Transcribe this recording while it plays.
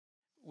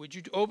would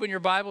you open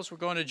your Bibles? We're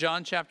going to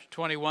John chapter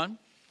 21.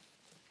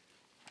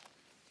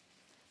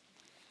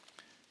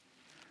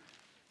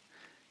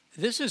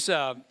 This is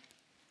a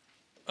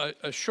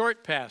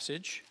short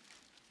passage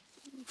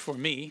for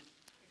me,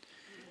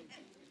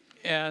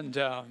 and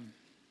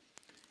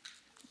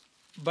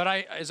but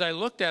as I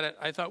looked at it,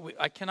 I thought,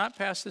 I cannot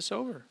pass this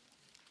over.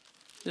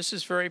 This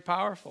is very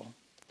powerful.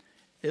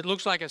 It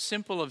looks like a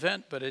simple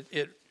event, but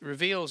it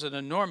reveals an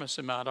enormous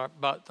amount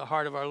about the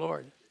heart of our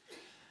Lord.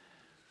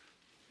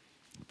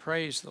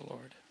 Praise the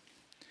Lord.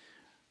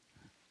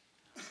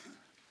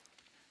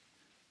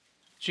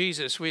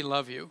 Jesus, we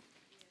love you.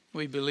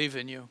 We believe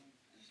in you.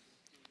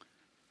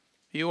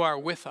 You are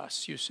with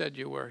us. You said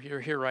you were. You're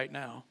here right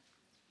now.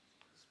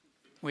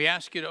 We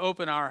ask you to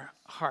open our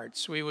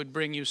hearts. We would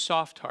bring you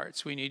soft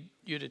hearts. We need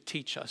you to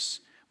teach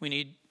us. We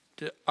need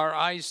our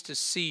eyes to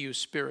see you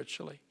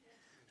spiritually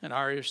and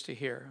our ears to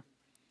hear.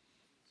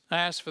 I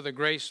ask for the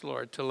grace,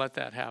 Lord, to let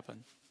that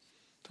happen,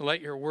 to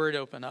let your word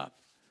open up,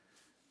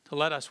 to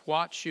let us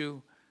watch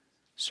you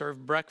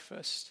serve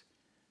breakfast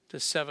to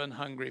 7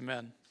 hungry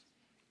men,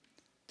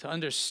 to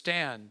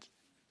understand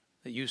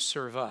that you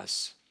serve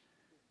us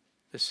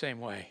the same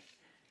way.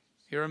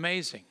 You're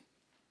amazing.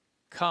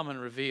 Come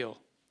and reveal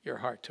your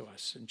heart to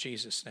us. In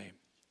Jesus' name,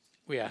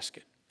 we ask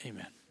it.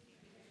 Amen.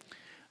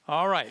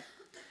 All right.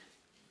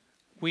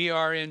 We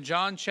are in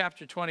John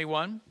chapter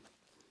 21.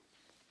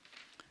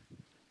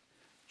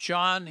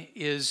 John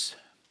is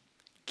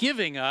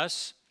giving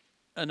us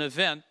an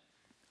event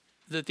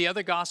that the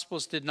other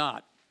Gospels did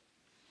not.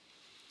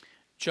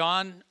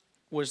 John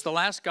was the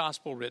last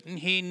Gospel written.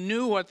 He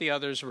knew what the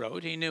others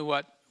wrote. He knew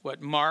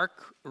what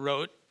Mark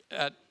wrote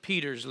at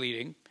Peter's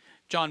leading.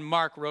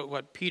 Mark wrote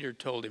what Peter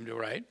told him to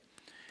write.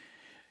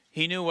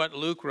 He knew what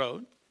Luke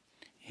wrote.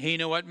 He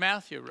knew what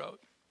Matthew wrote.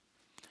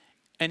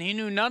 And he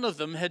knew none of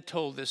them had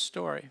told this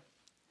story.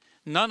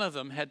 None of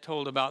them had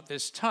told about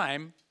this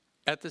time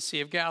at the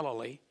Sea of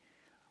Galilee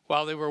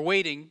while they were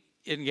waiting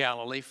in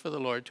Galilee for the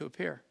Lord to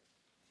appear.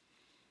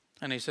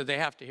 And he said, they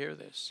have to hear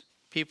this.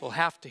 People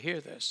have to hear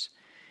this.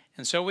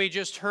 And so we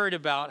just heard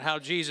about how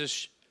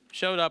Jesus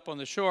showed up on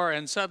the shore,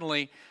 and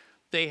suddenly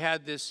they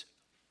had this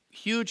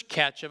huge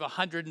catch of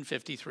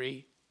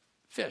 153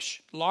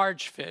 fish,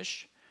 large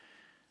fish.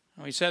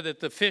 And we said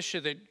that the fish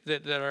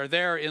that are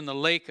there in the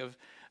lake of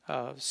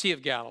Sea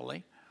of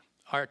Galilee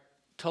are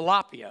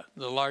tilapia,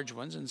 the large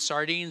ones, and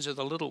sardines are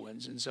the little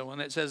ones. And so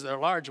when it says they're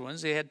large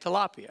ones, they had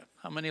tilapia.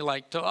 How many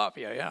like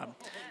tilapia?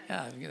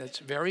 Yeah, that's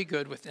very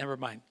good with, never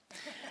mind.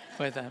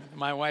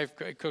 My wife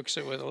cooks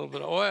it with a little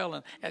bit of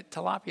oil, and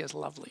tilapia is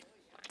lovely.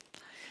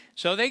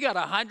 So they got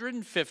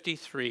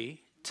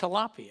 153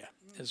 tilapia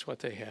is what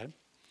they had.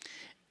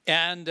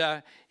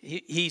 And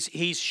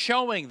he's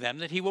showing them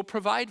that he will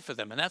provide for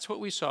them. And that's what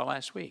we saw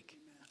last week.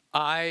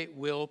 I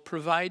will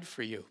provide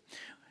for you.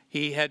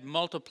 He had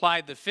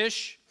multiplied the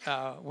fish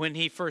when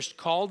he first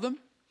called them.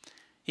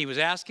 He was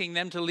asking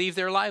them to leave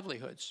their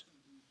livelihoods.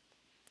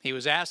 He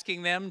was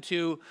asking them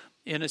to,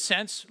 in a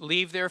sense,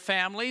 leave their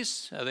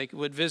families. They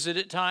would visit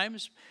at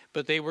times,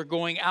 but they were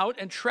going out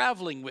and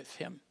traveling with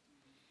him.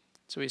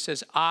 So he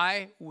says,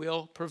 I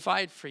will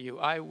provide for you.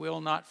 I will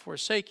not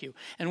forsake you.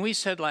 And we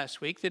said last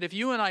week that if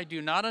you and I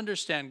do not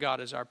understand God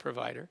as our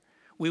provider,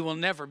 we will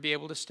never be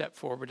able to step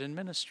forward in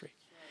ministry.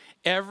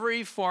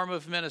 Every form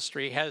of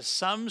ministry has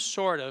some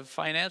sort of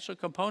financial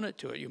component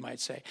to it, you might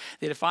say.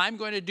 That if I'm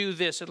going to do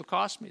this, it'll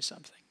cost me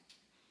something.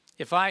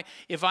 If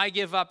I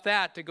give up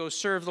that to go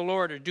serve the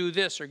Lord or do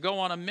this or go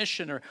on a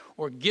mission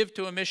or give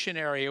to a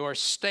missionary or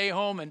stay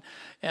home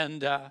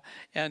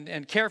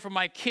and care for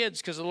my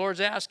kids because the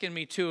Lord's asking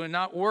me to and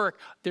not work,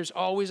 there's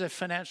always a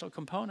financial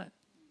component.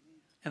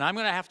 And I'm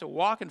going to have to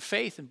walk in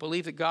faith and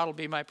believe that God will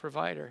be my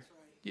provider.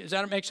 Does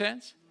that make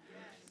sense?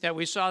 Yeah,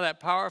 we saw that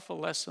powerful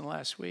lesson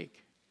last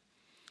week.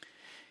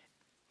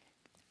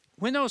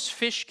 When those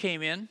fish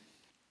came in,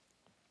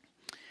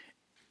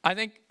 I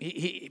think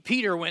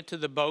Peter went to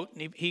the boat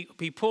and he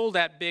pulled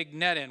that big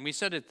net in. We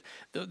said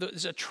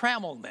it's a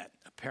trammel net,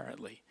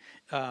 apparently.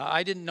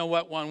 I didn't know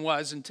what one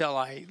was until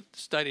I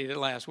studied it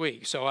last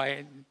week. So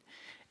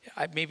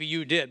maybe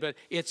you did, but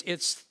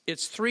it's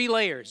 3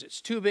 layers.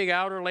 It's 2 big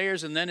outer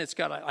layers, and then it's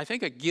got, I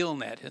think, a gill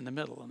net in the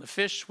middle. And the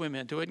fish swim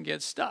into it and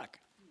get stuck,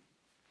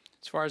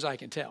 as far as I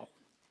can tell.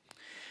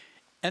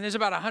 And there's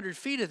about 100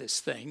 feet of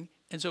this thing.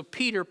 And so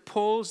Peter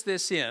pulls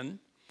this in,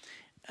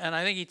 and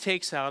I think he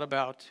takes out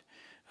about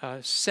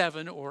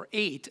 7 or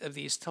 8 of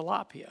these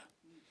tilapia,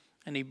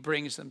 and he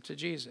brings them to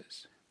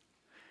Jesus.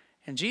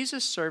 And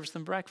Jesus serves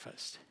them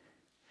breakfast.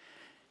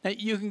 Now,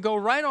 you can go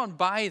right on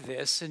by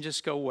this and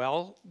just go,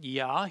 well,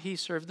 yeah, he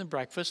served them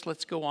breakfast.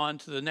 Let's go on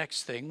to the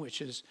next thing, which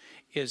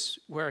is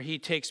where he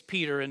takes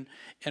Peter and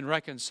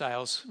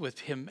reconciles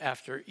with him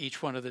after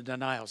each one of the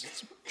denials.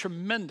 It's a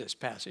tremendous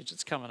passage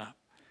that's coming up.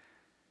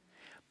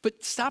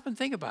 But stop and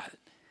think about it.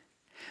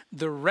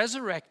 The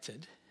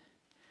resurrected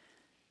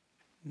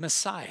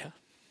Messiah,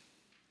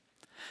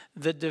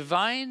 the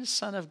divine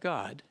Son of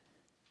God,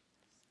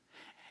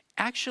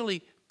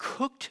 actually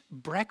cooked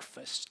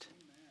breakfast.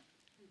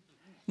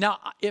 Now,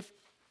 if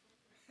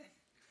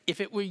if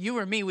it were you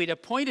or me, we'd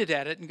have pointed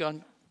at it and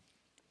gone,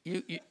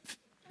 you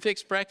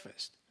fix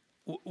breakfast.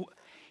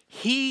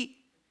 He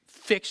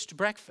fixed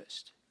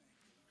breakfast.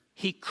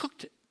 He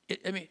cooked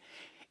it.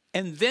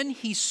 And then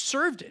he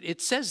served it.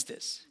 It says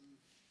this.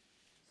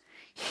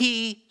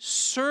 He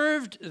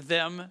served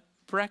them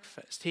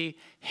breakfast. He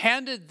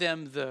handed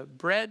them the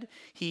bread.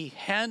 He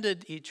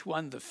handed each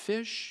one the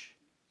fish.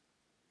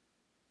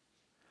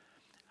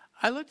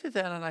 I looked at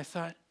that and I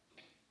thought,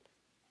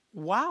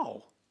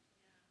 wow.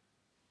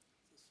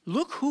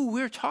 Look who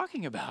we're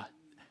talking about.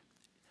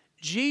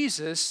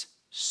 Jesus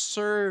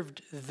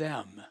served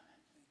them.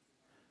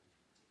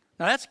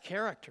 Now that's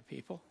character,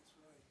 people.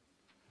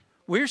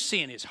 We're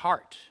seeing his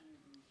heart.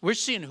 We're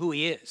seeing who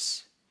he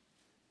is.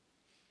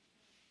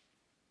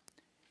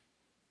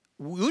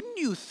 Wouldn't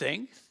you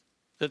think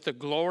that the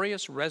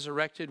glorious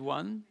resurrected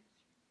one,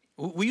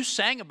 you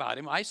sang about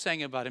him, I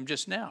sang about him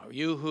just now.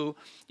 You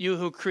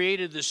who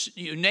created this,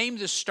 you named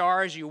the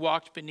stars, you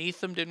walked beneath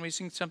them, didn't we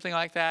sing something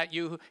like that?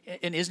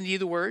 And isn't he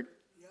the Word?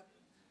 Yep.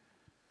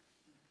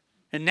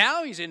 And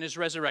now he's in his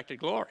resurrected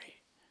glory.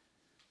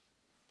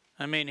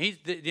 I mean,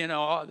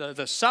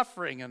 the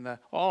suffering and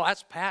all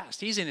that's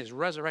past. He's in his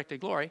resurrected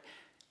glory.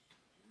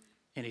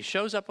 And he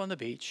shows up on the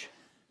beach,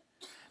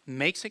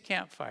 makes a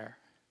campfire,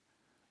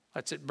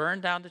 lets it burn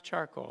down to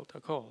charcoal,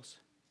 to coals,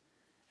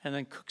 and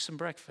then cooks some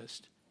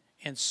breakfast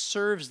and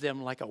serves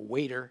them like a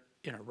waiter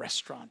in a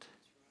restaurant.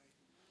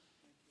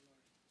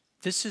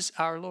 This is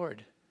our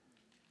Lord.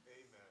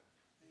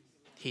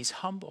 He's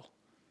humble.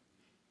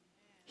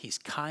 He's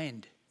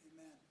kind.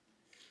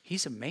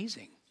 He's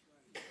amazing.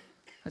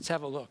 Let's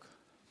have a look.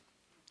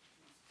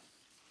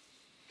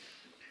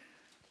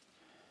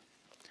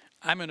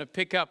 I'm going to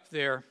pick up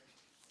there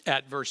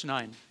at verse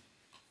 9.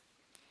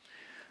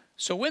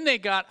 So when they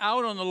got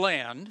out on the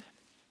land,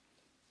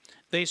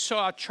 they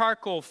saw a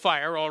charcoal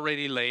fire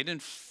already laid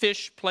and a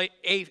fish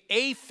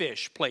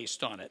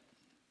placed on it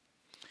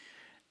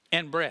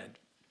and bread.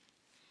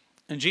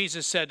 And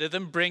Jesus said to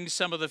them, bring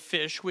some of the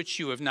fish which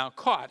you have now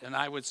caught. And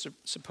I would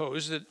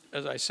suppose that,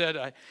 as I said,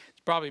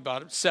 it's probably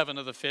about 7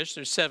 of the fish.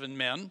 There's 7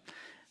 men.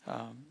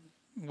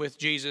 With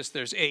Jesus,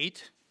 there's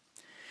 8.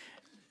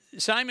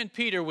 Simon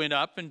Peter went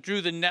up and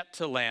drew the net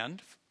to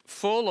land,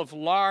 full of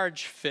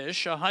large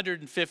fish,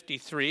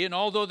 153. And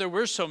although there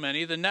were so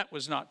many, the net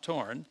was not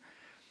torn.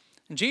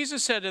 And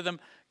Jesus said to them,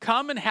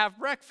 come and have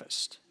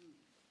breakfast.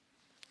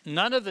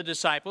 None of the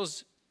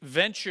disciples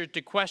ventured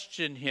to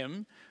question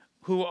him,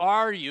 who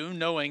are you,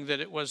 knowing that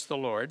it was the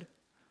Lord.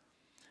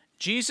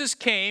 Jesus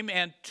came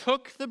and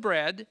took the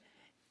bread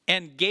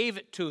and gave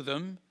it to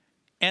them,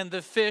 and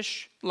the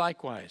fish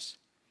likewise.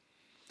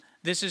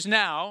 This is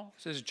now,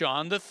 says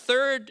John, the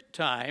 3rd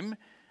time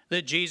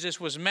that Jesus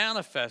was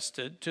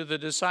manifested to the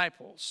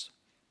disciples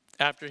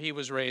after he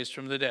was raised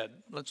from the dead.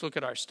 Let's look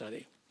at our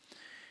study.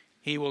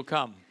 He will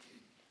come.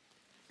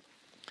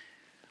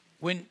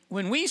 When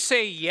we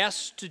say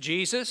yes to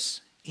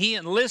Jesus, he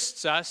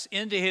enlists us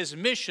into his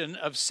mission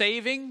of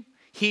saving,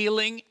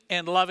 healing,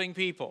 and loving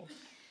people.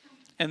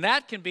 And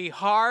that can be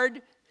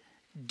hard,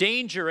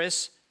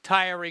 dangerous,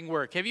 tiring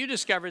work. Have you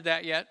discovered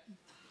that yet?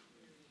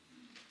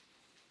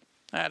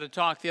 I had a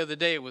talk the other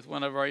day with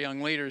one of our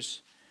young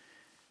leaders,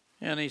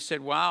 and he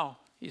said, wow.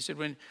 He said,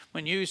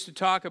 when you used to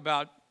talk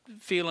about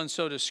feeling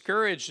so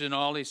discouraged and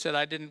all, he said,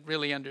 I didn't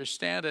really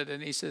understand it.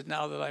 And he said,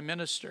 now that I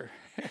minister,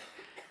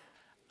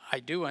 I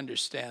do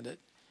understand it.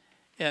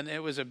 And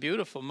it was a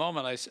beautiful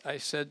moment. I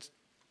said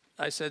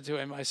to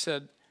him,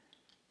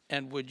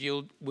 and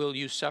will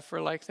you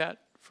suffer like that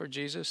for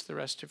Jesus the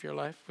rest of your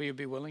life? Will you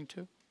be willing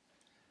to?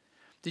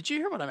 Did you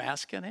hear what I'm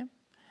asking him?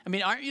 I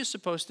mean, aren't you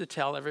supposed to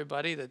tell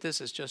everybody that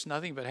this is just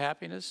nothing but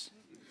happiness?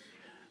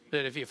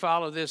 That if you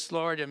follow this,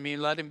 Lord, I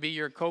mean, let him be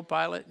your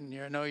co-pilot and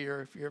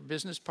your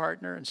business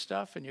partner and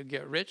stuff, and you'll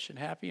get rich and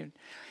happy. And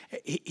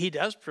he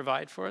does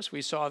provide for us.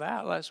 We saw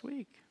that last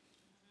week.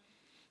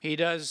 He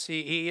does.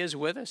 He is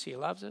with us. He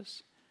loves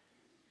us.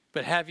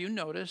 But have you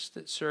noticed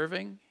that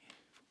serving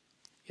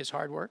is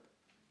hard work?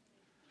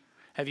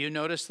 Have you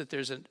noticed that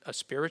there's a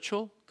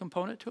spiritual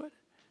component to it?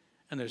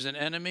 And there's an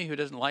enemy who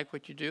doesn't like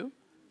what you do?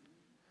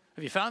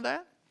 Have you found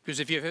that? Because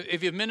if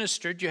you've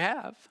ministered, you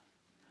have.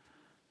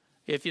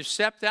 If you've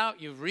stepped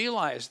out, you've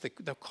realized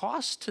the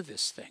cost to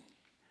this thing,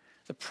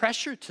 the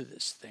pressure to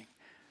this thing.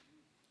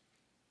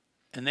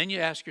 And then you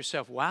ask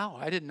yourself, wow,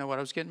 I didn't know what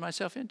I was getting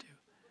myself into.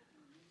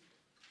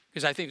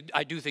 Because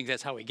I do think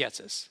that's how he gets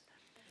us.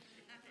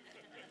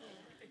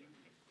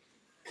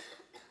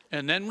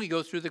 And then we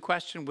go through the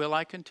question, will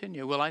I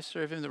continue? Will I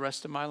serve him the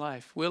rest of my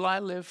life? Will I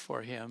live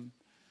for him?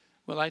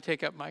 Will I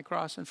take up my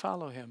cross and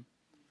follow him?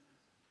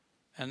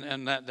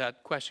 And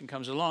that question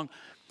comes along.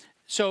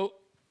 So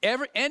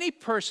any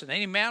person,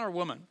 any man or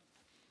woman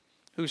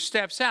who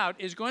steps out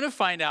is going to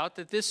find out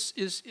that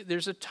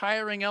there's a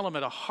tiring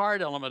element, a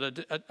hard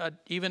element,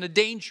 even a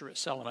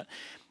dangerous element.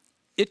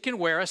 It can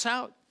wear us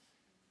out.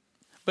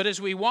 But as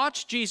we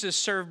watch Jesus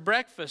serve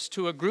breakfast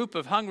to a group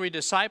of hungry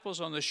disciples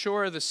on the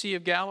shore of the Sea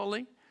of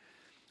Galilee,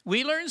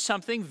 we learn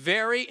something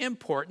very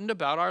important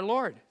about our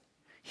Lord.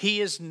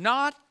 He is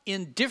not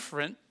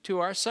indifferent to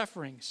our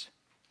sufferings.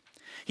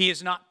 He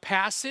is not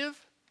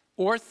passive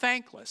or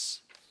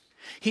thankless.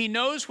 He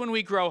knows when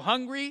we grow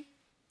hungry,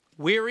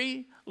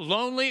 weary,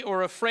 lonely,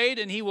 or afraid,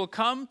 and he will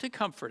come to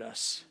comfort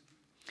us.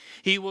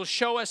 He will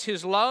show us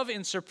his love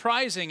in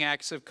surprising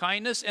acts of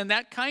kindness, and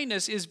that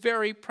kindness is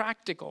very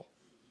practical.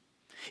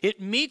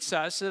 It meets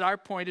us at our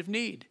point of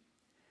need.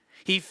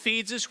 He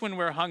feeds us when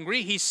we're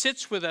hungry. He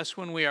sits with us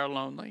when we are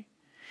lonely.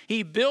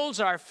 He builds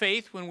our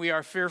faith when we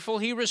are fearful.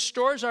 He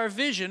restores our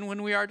vision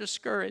when we are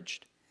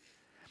discouraged.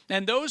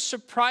 And those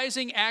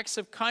surprising acts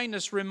of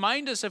kindness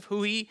remind us of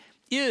who he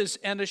is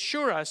and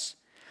assure us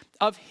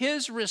of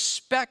his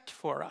respect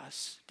for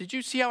us. Did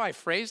you see how I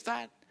phrased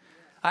that?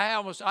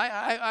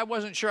 I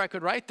wasn't sure I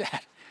could write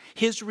that.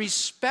 His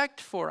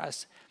respect for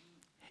us.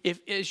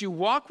 As you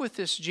walk with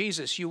this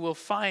Jesus, you will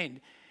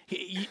find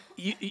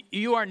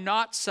you are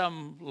not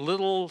some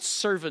little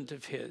servant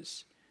of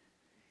his.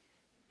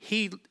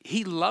 He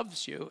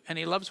loves you, and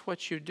he loves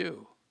what you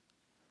do.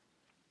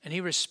 And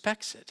he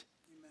respects it.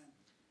 Amen.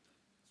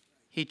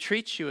 He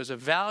treats you as a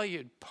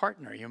valued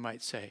partner, you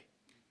might say.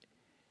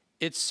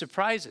 It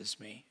surprises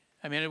me.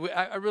 I mean,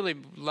 I really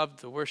loved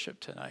the worship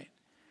tonight.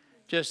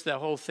 Just the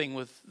whole thing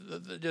with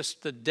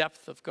just the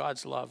depth of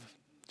God's love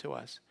to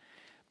us.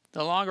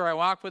 The longer I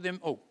walk with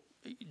him,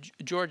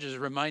 George is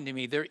reminding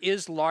me, there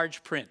is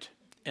large print.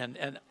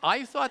 And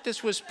I thought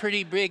this was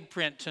pretty big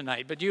print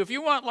tonight. But if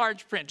you want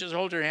large print, just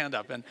hold your hand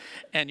up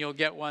and you'll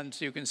get one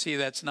so you can see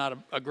that's not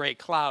a gray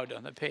cloud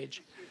on the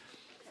page.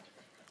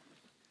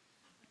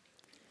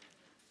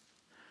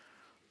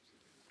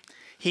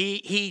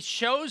 He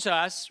shows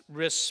us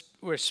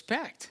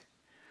respect.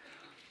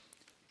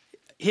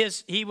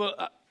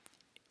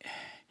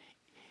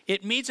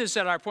 It meets us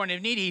at our point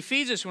of need. He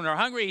feeds us when we're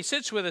hungry. He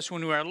sits with us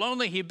when we are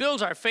lonely. He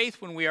builds our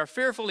faith when we are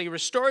fearful. He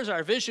restores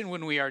our vision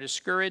when we are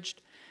discouraged.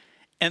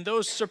 And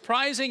those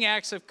surprising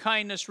acts of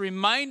kindness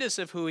remind us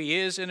of who he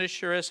is and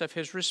assure us of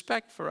his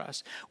respect for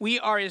us. We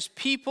are his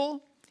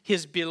people,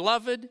 his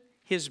beloved,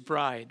 his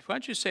bride. Why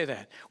don't you say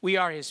that? We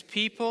are his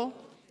people,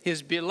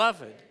 his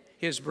beloved,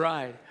 his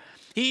bride.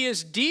 He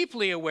is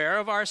deeply aware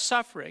of our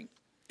suffering,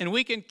 and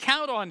we can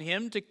count on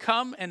him to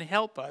come and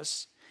help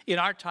us in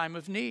our time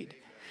of need.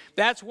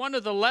 That's one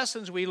of the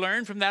lessons we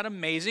learned from that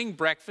amazing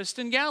breakfast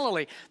in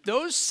Galilee.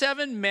 Those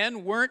 7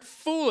 men weren't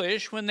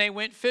foolish when they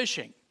went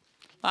fishing.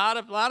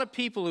 A lot of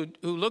people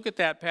who look at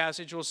that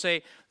passage will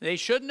say, they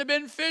shouldn't have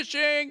been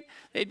fishing.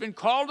 They'd been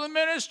called to the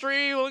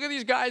ministry. Look at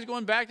these guys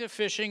going back to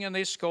fishing, and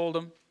they scold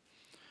them.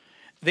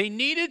 They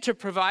needed to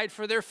provide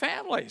for their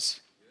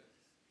families.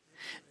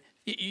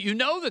 You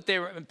know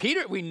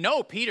that we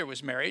know Peter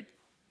was married.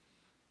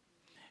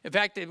 In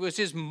fact, it was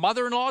his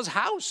mother-in-law's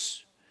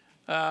house.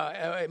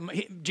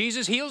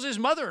 Jesus heals his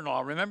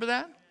mother-in-law. Remember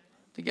that?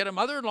 To get a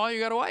mother-in-law, you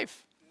got a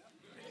wife.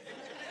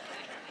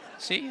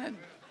 See?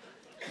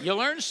 You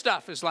learn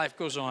stuff as life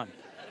goes on.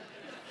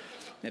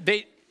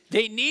 They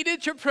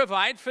needed to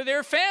provide for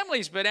their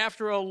families, but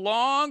after a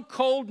long,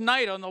 cold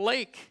night on the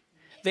lake,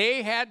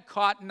 they had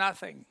caught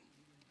nothing.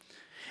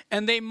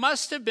 And they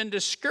must have been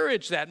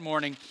discouraged that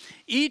morning.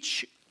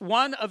 Each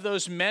one of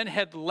those men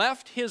had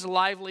left his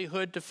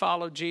livelihood to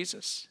follow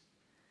Jesus.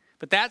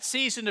 But that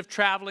season of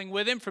traveling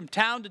with him from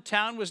town to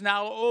town was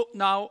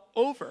now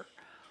over.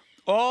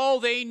 All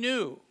they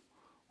knew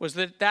was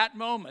that that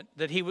moment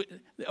that he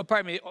would,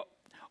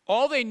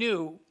 all they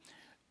knew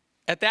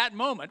at that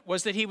moment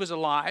was that he was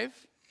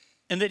alive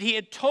and that he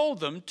had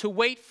told them to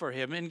wait for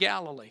him in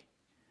Galilee.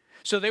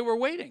 So they were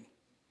waiting.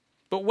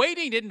 But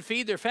waiting didn't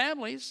feed their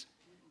families.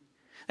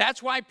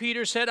 That's why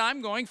Peter said,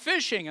 I'm going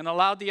fishing, and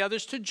allowed the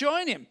others to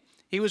join him.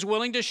 He was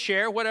willing to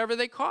share whatever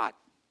they caught.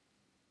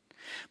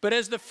 But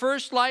as the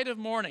first light of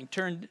morning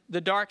turned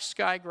the dark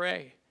sky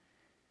gray,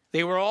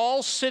 they were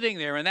all sitting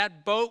there in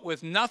that boat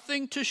with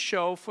nothing to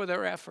show for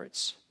their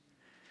efforts.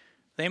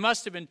 They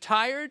must have been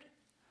tired,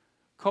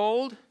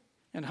 cold,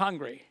 and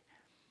hungry,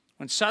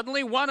 when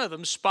suddenly one of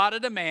them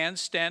spotted a man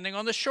standing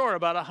on the shore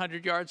about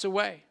 100 yards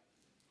away.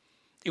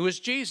 It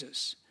was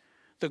Jesus.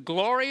 The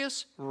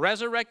glorious,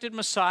 resurrected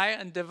Messiah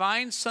and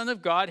divine Son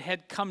of God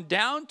had come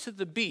down to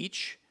the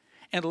beach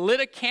and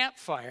lit a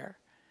campfire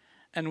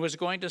and was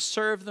going to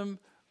serve them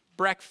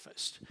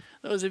breakfast.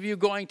 Those of you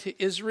going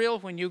to Israel,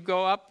 when you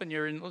go up and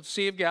you're in the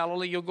Sea of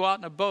Galilee, you'll go out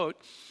in a boat,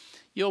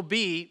 you'll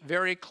be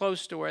very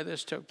close to where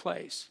this took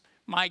place.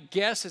 My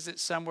guess is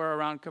it's somewhere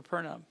around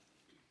Capernaum.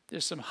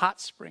 There's some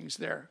hot springs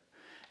there,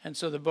 and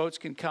so the boats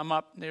can come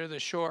up near the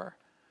shore.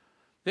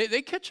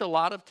 They catch a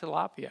lot of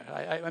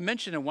tilapia. I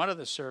mentioned in one of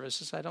the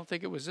services, I don't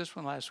think it was this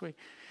one last week,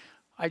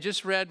 I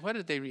just read, what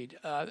did they read?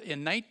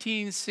 In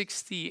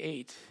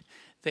 1968,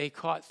 they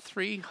caught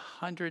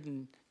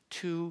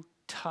 302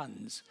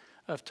 tons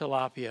of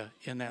tilapia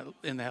in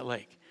that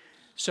lake.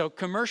 So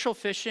commercial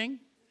fishing,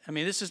 I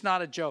mean, this is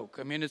not a joke.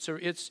 I mean,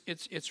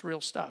 it's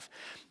real stuff.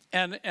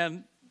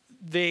 And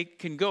they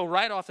can go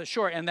right off the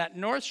shore, and that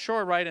north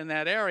shore right in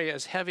that area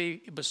is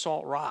heavy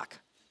basalt rock.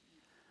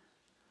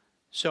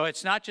 So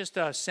it's not just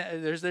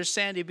there's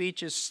sandy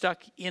beaches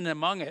stuck in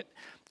among it.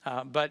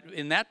 But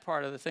in that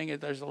part of the thing,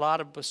 there's a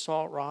lot of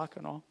basalt rock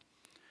and all.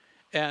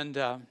 And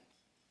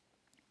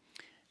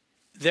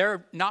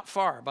they're not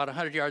far, about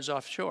 100 yards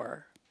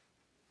offshore,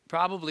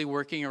 probably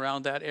working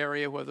around that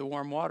area where the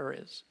warm water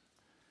is,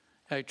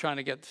 trying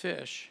to get the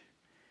fish.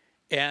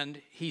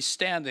 And he's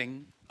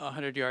standing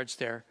 100 yards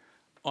there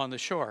on the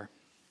shore.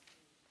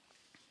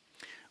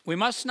 We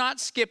must not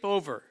skip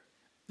over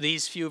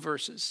these few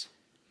verses.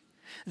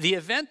 The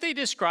event they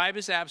describe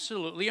is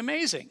absolutely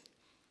amazing.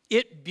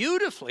 It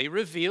beautifully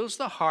reveals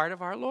the heart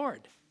of our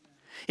Lord.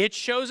 It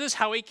shows us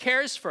how he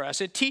cares for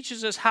us. It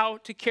teaches us how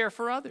to care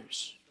for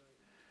others.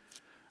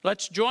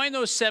 Let's join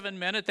those 7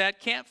 men at that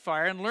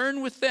campfire and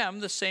learn with them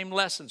the same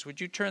lessons. Would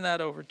you turn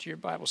that over to your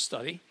Bible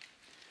study?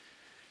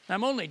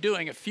 I'm only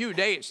doing a few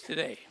days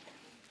today.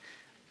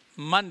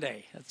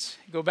 Monday. Let's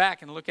go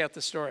back and look at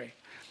the story.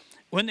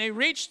 When they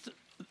reached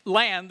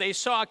land, they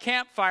saw a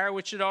campfire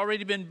which had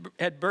already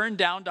had burned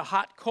down to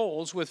hot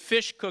coals with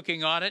fish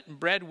cooking on it and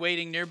bread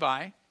waiting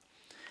nearby.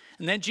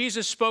 And then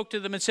Jesus spoke to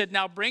them and said,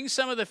 "Now bring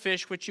some of the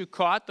fish which you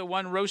caught. The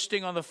one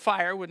roasting on the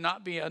fire would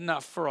not be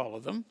enough for all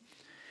of them."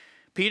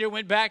 Peter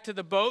went back to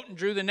the boat and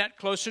drew the net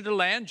closer to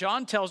land.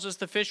 John tells us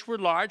the fish were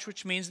large,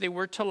 which means they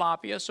were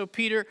tilapia. So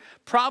Peter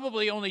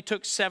probably only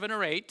took 7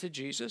 or 8 to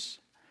Jesus.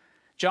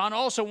 John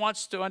also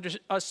wants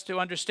us to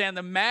understand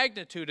the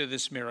magnitude of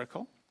this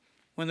miracle.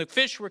 When the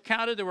fish were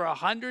counted, there were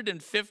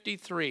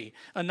 153,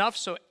 enough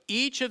so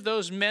each of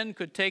those men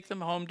could take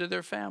them home to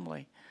their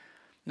family.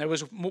 There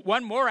was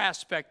one more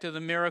aspect to the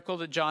miracle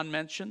that John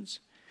mentions.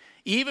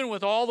 Even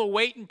with all the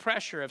weight and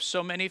pressure of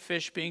so many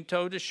fish being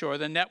towed to shore,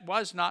 the net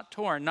was not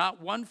torn.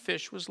 Not one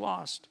fish was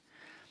lost.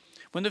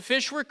 When the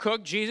fish were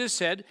cooked, Jesus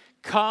said,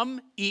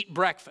 "Come, eat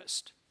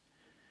breakfast."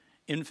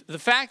 The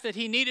fact that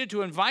he needed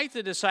to invite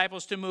the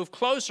disciples to move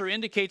closer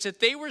indicates that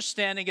they were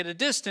standing at a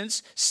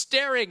distance,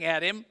 staring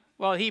at him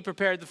while he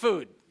prepared the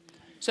food.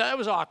 So that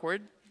was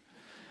awkward.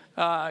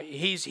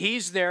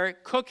 He's there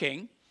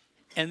cooking,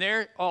 and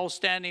they're all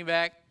standing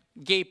back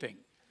gaping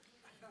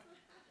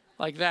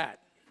like that.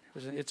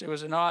 It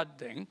was an odd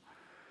thing.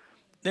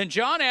 Then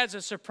John adds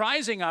a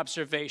surprising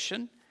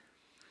observation.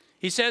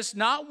 He says,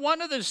 not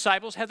one of the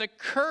disciples had the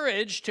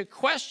courage to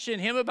question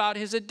him about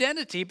his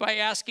identity by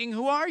asking,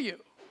 "Who are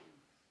you?"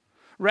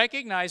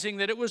 recognizing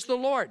that it was the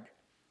Lord.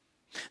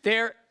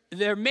 There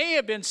may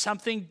have been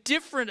something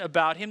different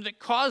about him that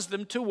caused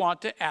them to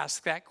want to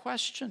ask that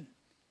question.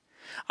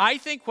 I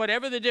think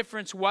whatever the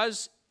difference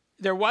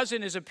there was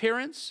in his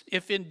appearance,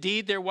 if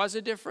indeed there was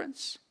a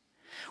difference,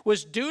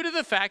 was due to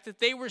the fact that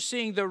they were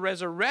seeing the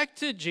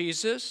resurrected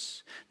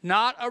Jesus,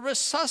 not a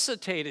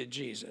resuscitated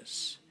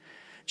Jesus.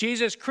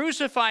 Jesus'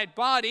 crucified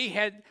body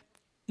had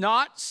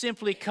not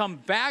simply come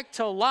back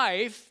to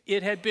life,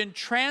 it had been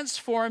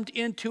transformed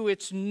into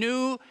its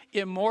new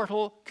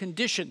immortal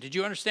condition. Did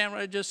you understand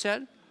what I just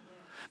said?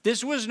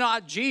 This was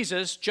not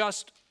Jesus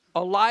just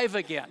alive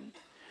again.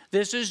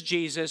 This is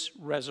Jesus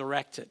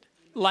resurrected,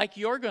 like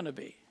you're going to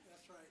be.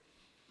 That's right.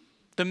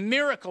 The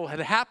miracle had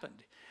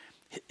happened.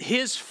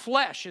 His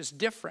flesh is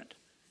different.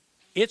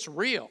 It's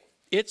real.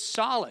 It's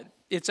solid.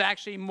 It's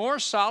actually more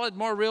solid,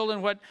 more real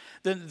than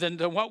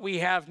what we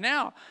have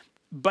now.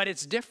 But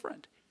it's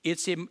different.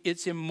 It's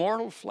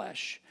immortal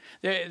flesh.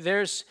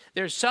 There's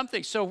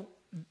something. So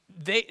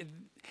they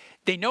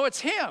know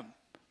it's him,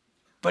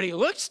 but he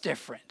looks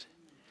different.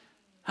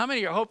 How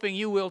many are hoping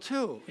you will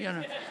too? You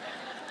know,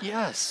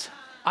 yes.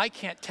 I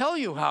can't tell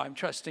you how I'm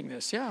trusting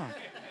this. Yeah.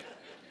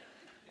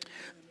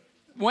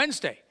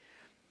 Wednesday.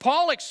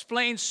 Paul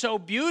explains so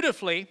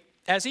beautifully,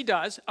 as he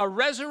does, a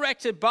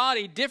resurrected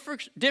body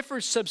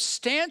differs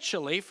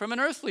substantially from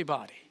an earthly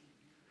body.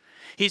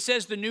 He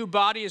says the new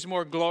body is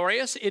more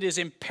glorious, it is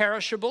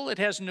imperishable, it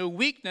has no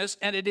weakness,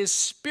 and it is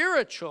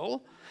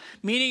spiritual,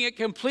 meaning it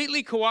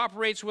completely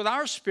cooperates with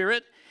our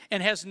spirit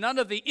and has none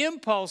of the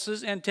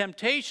impulses and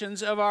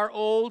temptations of our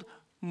old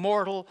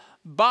mortal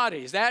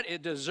bodies. That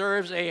it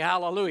deserves a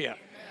hallelujah.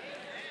 Amen.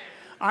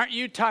 Aren't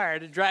you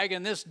tired of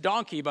dragging this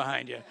donkey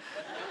behind you?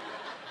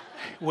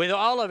 With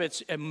all of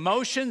its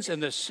emotions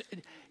and this,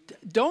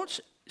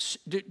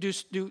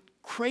 do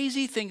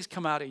crazy things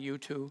come out of you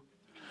too?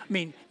 I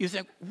mean, you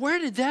think, where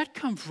did that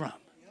come from?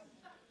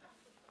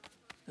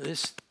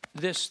 This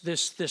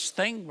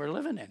thing we're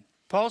living in.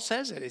 Paul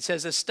says it. He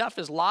says this stuff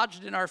is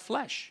lodged in our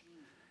flesh.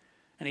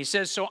 And he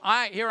says, so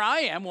here I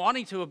am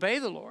wanting to obey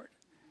the Lord.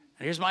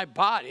 And here's my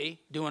body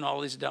doing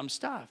all this dumb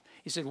stuff.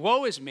 He said,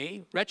 woe is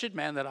me, wretched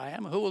man that I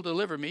am, who will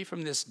deliver me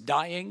from this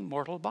dying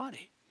mortal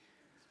body?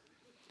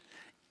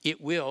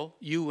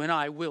 You and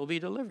I will be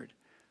delivered.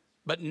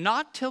 But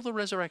not till the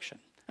resurrection.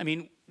 I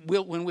mean,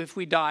 if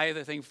we die,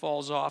 the thing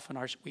falls off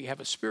and we have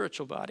a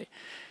spiritual body.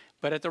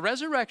 But at the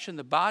resurrection,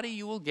 the body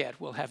you will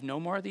get will have no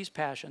more of these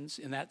passions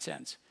in that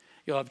sense.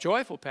 You'll have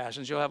joyful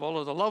passions. You'll have all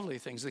of the lovely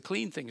things, the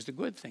clean things, the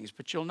good things.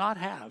 But you'll not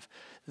have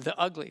the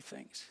ugly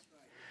things.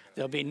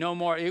 There'll be no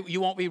more.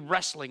 You won't be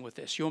wrestling with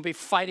this. You won't be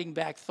fighting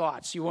back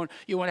thoughts. You won't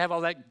have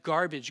all that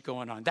garbage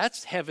going on.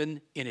 That's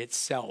heaven in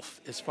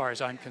itself, as far as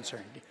I'm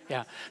concerned.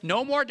 Yeah.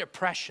 No more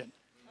depression.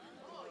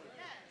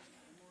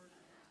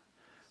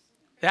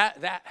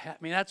 I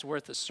mean, that's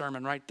worth a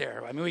sermon right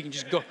there. I mean, we can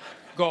just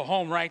go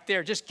home right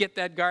there. Just get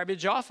that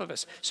garbage off of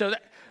us. So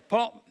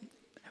Paul,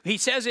 he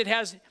says it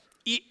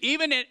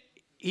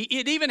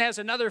even has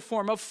another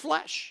form of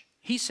flesh.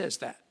 He says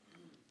that.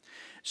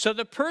 So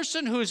the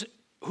person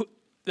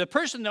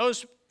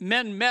those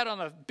men met on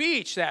the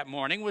beach that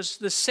morning was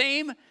the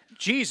same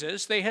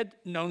Jesus they had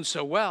known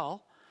so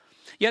well.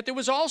 Yet there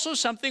was also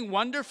something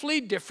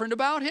wonderfully different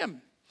about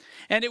him.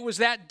 And it was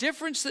that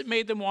difference that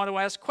made them want to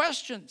ask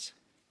questions.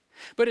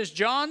 But as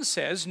John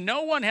says,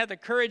 no one had the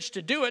courage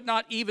to do it,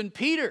 not even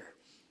Peter.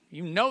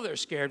 You know they're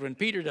scared when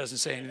Peter doesn't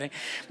say anything.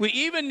 We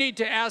even need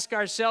to ask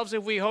ourselves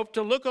if we hope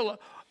to look,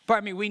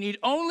 we need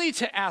only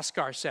to ask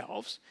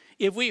ourselves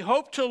if we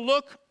hope to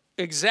look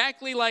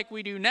exactly like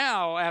we do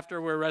now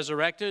after we're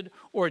resurrected,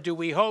 or do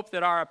we hope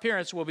that our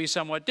appearance will be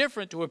somewhat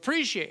different to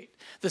appreciate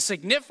the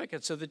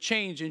significance of the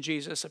change in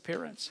Jesus'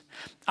 appearance?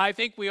 I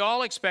think we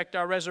all expect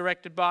our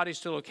resurrected bodies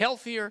to look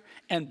healthier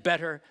and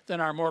better than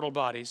our mortal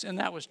bodies, and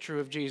that was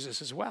true of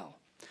Jesus as well.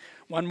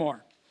 One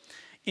more.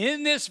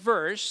 In this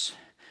verse,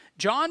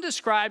 John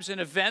describes an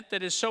event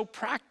that is so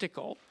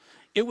practical,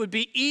 it would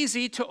be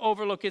easy to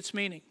overlook its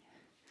meaning.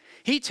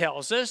 He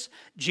tells us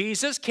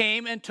Jesus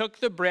came and took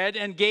the bread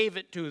and gave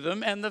it to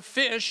them, and the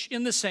fish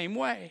in the same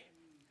way.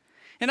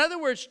 In other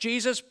words,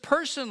 Jesus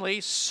personally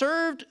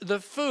served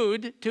the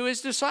food to his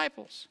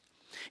disciples.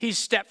 He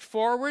stepped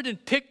forward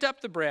and picked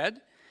up the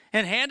bread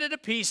and handed a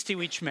piece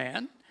to each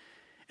man,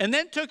 and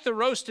then took the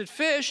roasted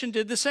fish and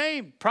did the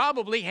same,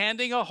 probably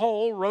handing a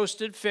whole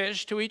roasted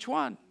fish to each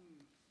one.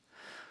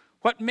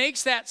 What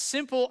makes that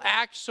simple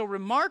act so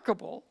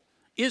remarkable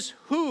is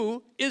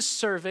who is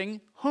serving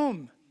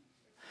whom.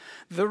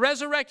 The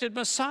resurrected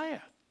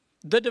Messiah,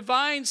 the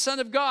divine Son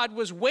of God,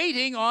 was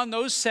waiting on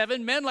those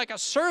 7 men like a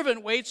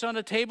servant waits on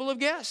a table of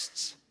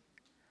guests.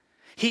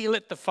 He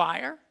lit the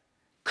fire,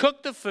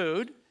 cooked the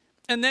food,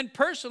 and then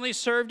personally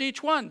served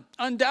each one.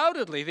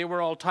 Undoubtedly, they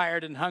were all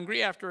tired and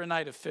hungry after a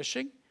night of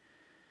fishing.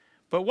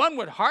 But one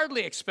would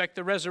hardly expect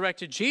the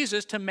resurrected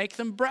Jesus to make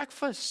them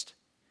breakfast.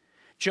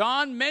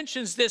 John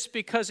mentions this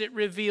because it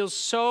reveals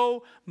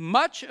so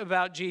much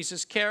about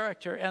Jesus'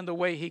 character and the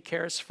way he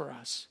cares for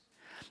us.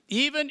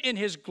 Even in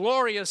his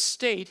glorious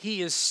state,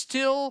 he is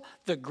still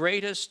the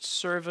greatest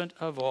servant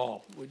of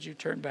all. Would you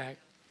turn back?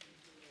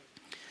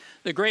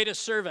 The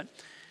greatest servant.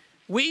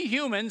 We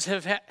humans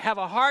have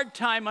a hard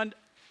time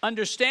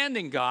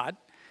understanding God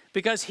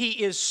because he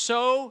is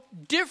so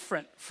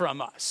different from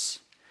us.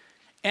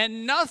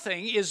 And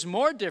nothing is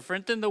more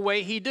different than the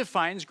way he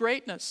defines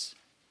greatness.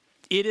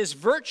 It is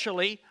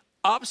virtually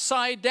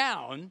upside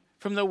down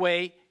from the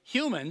way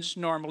humans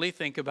normally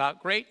think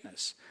about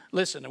greatness.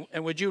 Listen,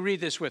 and would you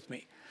read this with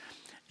me?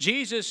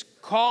 Jesus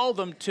called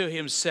them to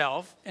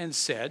himself and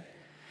said,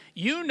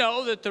 "You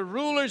know that the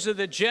rulers of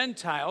the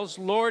Gentiles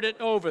lord it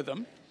over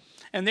them,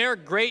 and their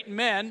great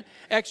men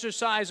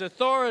exercise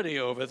authority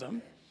over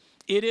them.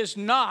 It is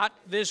not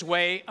this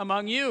way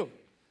among you.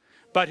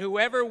 But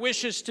whoever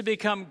wishes to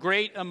become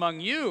great among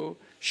you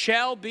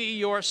shall be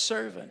your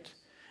servant.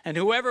 And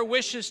whoever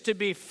wishes to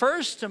be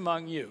first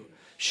among you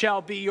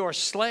shall be your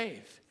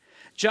slave.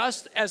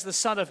 Just as the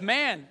Son of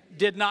Man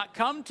did not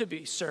come to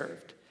be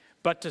served,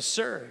 but to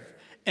serve,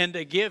 and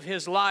to give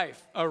his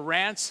life a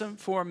ransom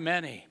for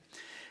many."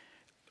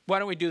 Why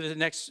don't we do the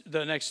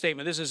next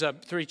statement? This is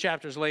 3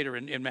 chapters later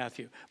in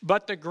Matthew.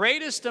 "But the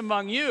greatest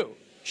among you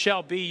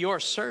shall be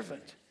your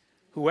servant.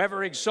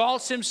 Whoever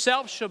exalts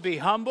himself shall be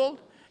humbled,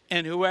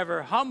 and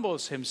whoever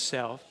humbles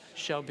himself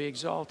shall be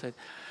exalted."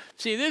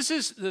 See, this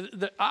is,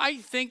 I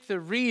think, the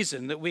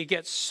reason that we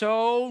get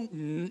so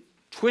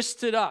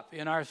twisted up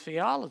in our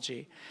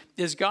theology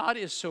is God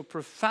is so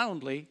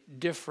profoundly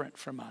different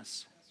from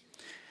us.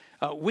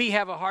 We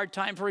have a hard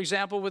time, for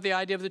example, with the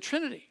idea of the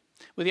Trinity,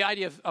 with the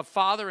idea of a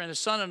Father and a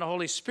Son and a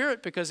Holy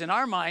Spirit, because in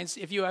our minds,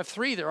 if you have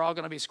 3, they're all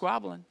going to be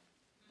squabbling.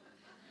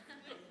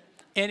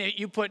 And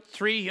you put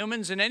 3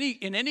 humans in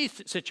any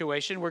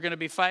situation, we're going to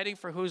be fighting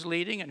for who's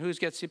leading and who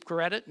gets the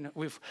credit, and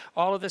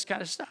all of this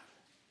kind of stuff.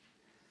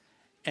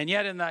 And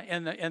yet, in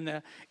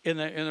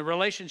the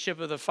relationship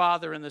of the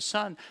Father and the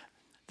Son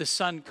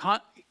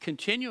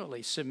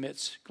continually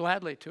submits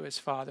gladly to his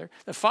Father.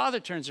 The Father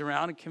turns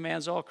around and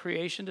commands all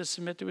creation to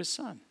submit to his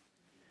Son.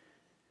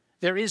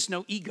 There is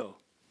no ego.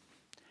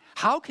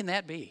 How can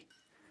that be?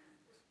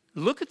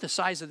 Look at the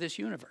size of this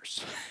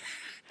universe.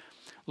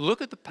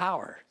 Look at the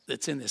power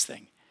that's in this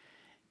thing.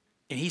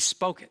 And he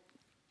spoke it.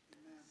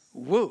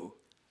 Woo.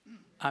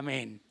 I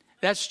mean,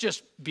 that's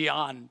just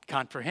beyond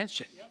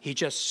comprehension. He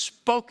just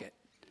spoke it.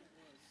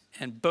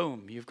 And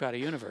boom, you've got a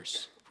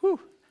universe. Woo.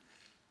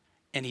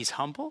 And he's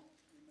humble.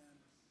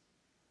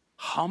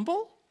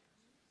 Humble?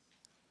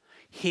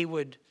 He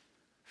would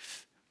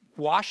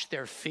wash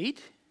their feet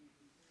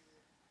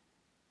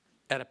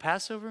at a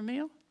Passover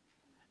meal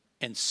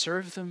and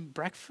serve them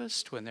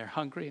breakfast when they're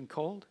hungry and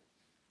cold.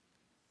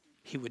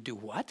 He would do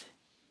what?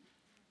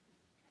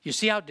 You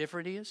see how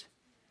different he is?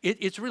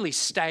 It's really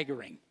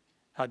staggering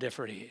how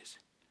different he is.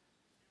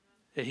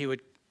 That he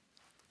would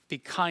be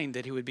kind,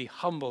 that he would be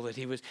humble, that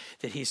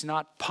he's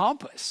not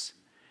pompous.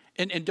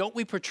 And don't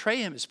we portray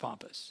him as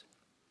pompous?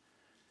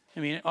 I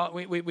mean,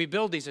 we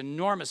build these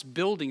enormous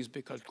buildings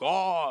because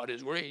God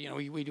is great. You know,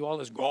 we do all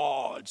this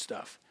God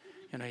stuff.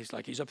 You know,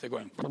 he's up there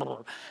going,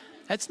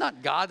 that's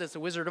not God, that's the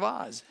Wizard of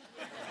Oz.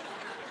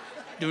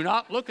 Do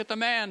not look at the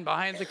man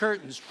behind the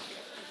curtains.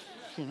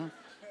 You know?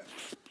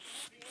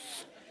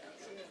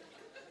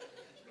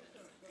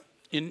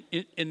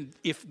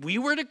 If we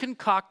were to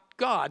concoct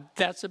God,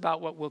 that's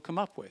about what we'll come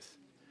up with.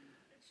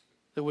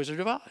 The Wizard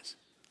of Oz.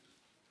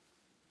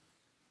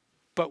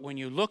 But when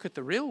you look at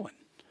the real one,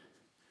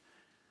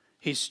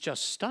 he's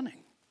just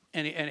stunning.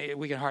 And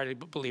we can hardly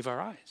believe our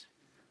eyes.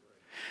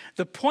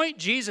 The point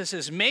Jesus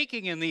is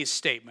making in these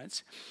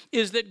statements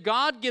is that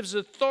God gives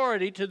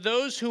authority to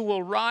those who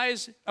will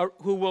rise, or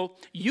who will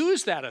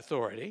use that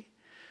authority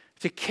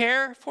to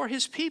care for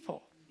his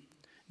people,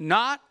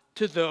 not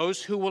to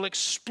those who will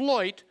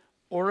exploit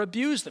or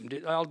abuse them.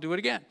 I'll do it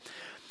again.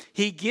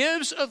 He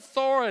gives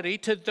authority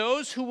to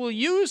those who will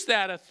use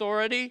that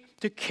authority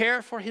to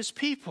care for his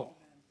people,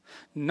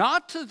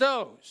 not to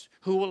those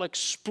who will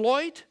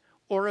exploit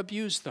or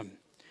abuse them.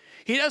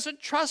 He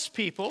doesn't trust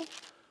people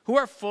who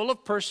are full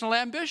of personal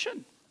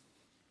ambition.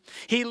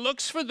 He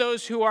looks for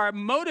those who are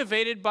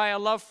motivated by a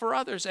love for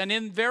others and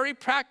in very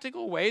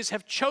practical ways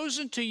have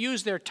chosen to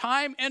use their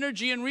time,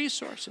 energy, and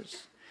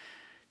resources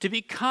to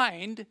be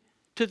kind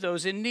to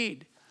those in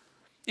need.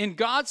 In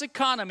God's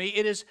economy,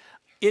 it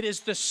is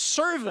the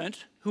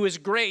servant who is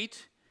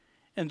great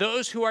and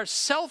those who are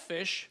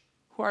selfish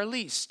who are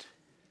least.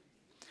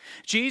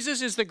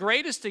 Jesus is the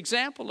greatest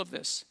example of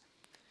this.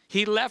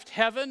 He left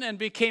heaven and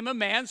became a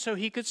man so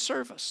he could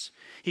serve us.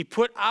 He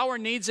put our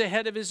needs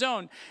ahead of his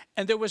own,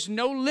 and there was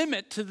no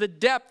limit to the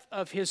depth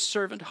of his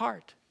servant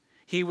heart.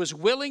 He was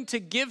willing to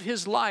give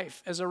his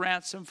life as a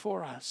ransom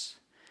for us.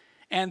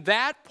 And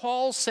that,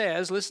 Paul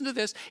says, listen to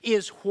this,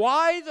 is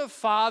why the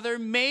Father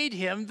made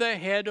him the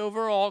head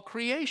over all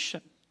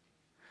creation.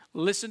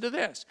 Listen to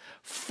this.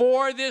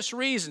 For this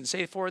reason.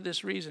 Say, for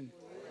this reason.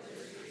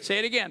 Say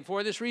it again.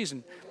 For this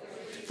reason.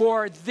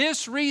 For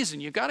this reason.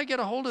 You've got to get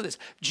a hold of this.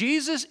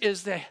 Jesus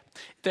is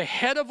the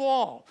head of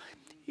all.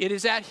 It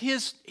is at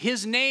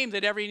his name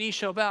that every knee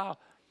shall bow.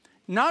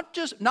 Not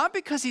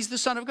because he's the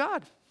Son of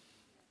God.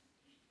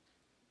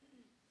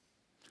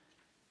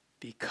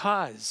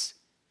 Because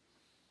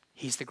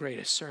he's the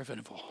greatest servant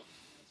of all.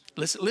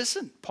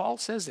 Listen, Paul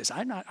says this.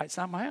 It's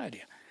not my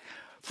idea.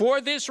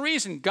 For this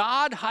reason,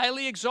 God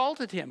highly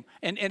exalted him.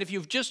 And if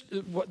you've just,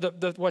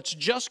 what's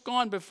just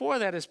gone before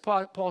that is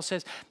Paul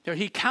says,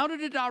 he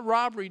counted it not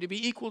robbery to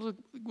be equal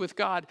with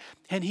God.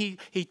 And he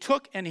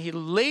took and he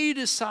laid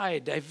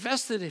aside,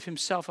 divested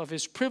himself of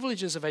his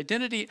privileges of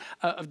identity,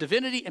 of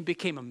divinity, and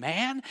became a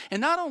man. And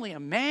not only a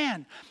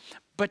man,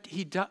 but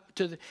he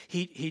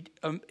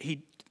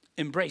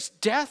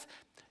embraced death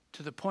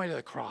to the point of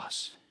the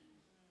cross.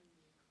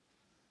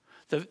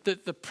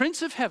 The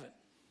Prince of Heaven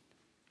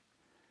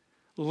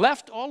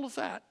left all of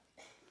that,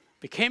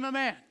 became a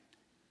man,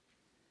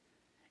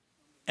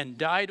 and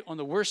died on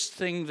the worst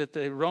thing that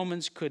the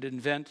Romans could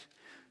invent,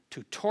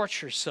 to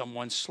torture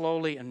someone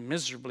slowly and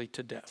miserably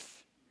to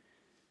death.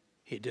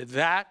 He did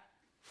that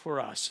for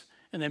us.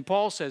 And then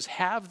Paul says,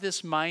 have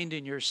this mind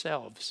in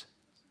yourselves,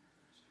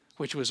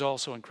 which was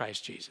also in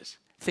Christ Jesus.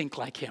 Think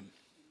like him.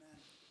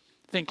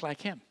 Think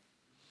like him.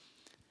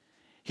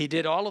 He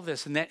did all of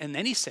this, and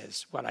then he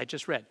says what I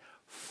just read.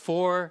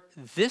 For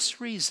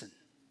this reason,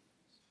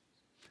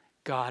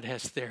 God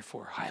has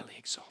therefore highly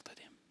exalted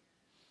him.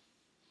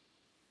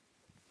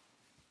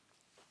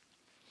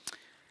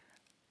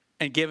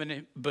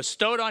 And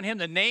bestowed on him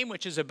the name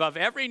which is above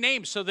every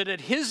name, so that at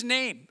his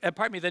name,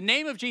 the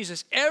name of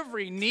Jesus,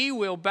 every knee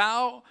will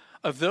bow,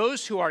 of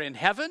those who are in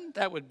heaven.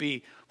 That would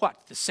be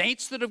what? The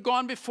saints that have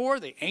gone before,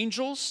 the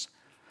angels,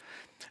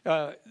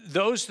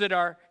 those that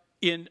are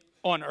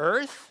on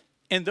earth,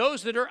 and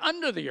those that are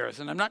under the earth.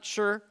 And I'm not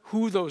sure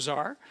who those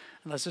are,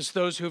 unless it's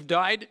those who have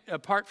died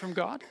apart from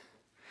God.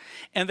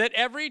 And that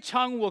every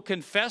tongue will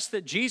confess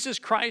that Jesus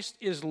Christ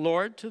is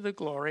Lord, to the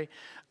glory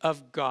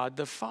of God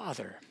the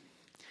Father.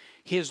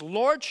 His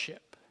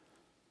lordship,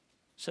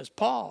 says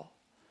Paul,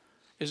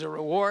 is a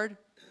reward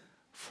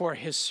for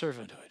his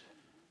servanthood.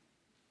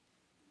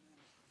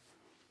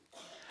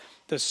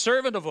 The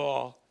servant of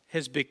all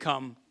has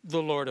become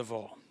the Lord of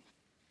all.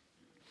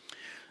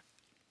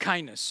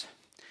 Kindness.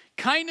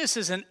 Kindness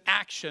is an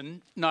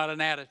action, not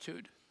an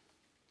attitude.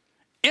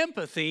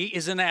 Empathy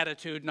is an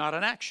attitude, not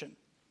an action.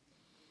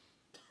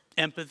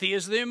 Empathy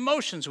is the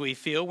emotions we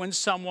feel when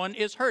someone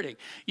is hurting.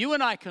 You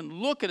and I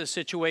can look at a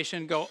situation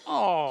and go,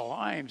 oh,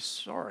 I'm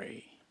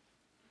sorry.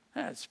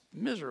 That's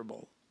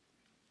miserable.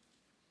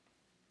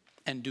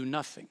 And do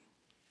nothing.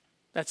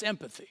 That's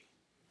empathy.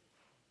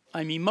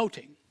 I'm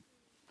emoting.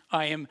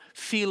 I am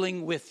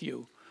feeling with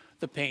you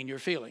the pain you're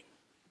feeling.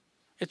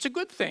 It's a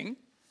good thing,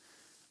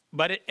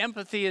 but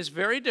empathy is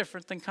very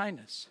different than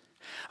kindness.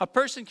 A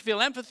person can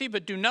feel empathy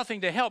but do nothing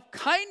to help.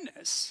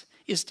 Kindness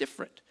is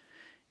different.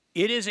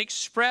 It is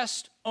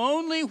expressed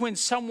only when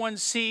someone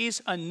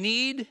sees a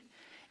need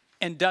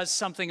and does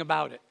something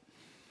about it.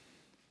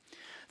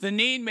 The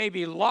need may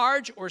be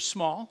large or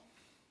small,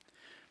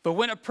 but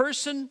when a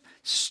person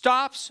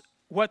stops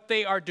what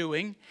they are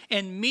doing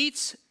and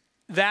meets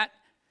that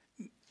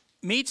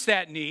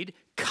need,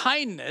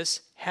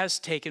 kindness has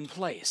taken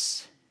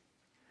place.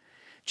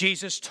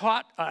 Jesus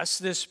taught us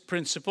this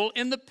principle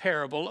in the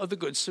parable of the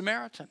Good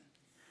Samaritan.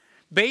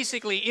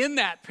 Basically, in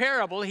that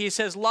parable, he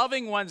says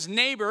loving one's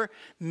neighbor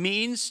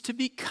means to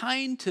be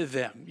kind to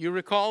them. You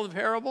recall the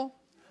parable?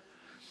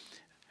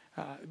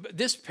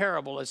 This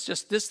parable is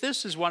just,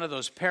 this is one of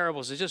those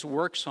parables that just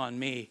works on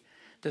me.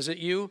 Does it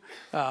you?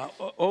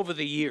 Over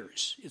the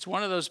years. It's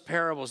one of those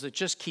parables that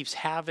just keeps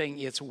having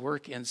its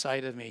work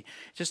inside of me.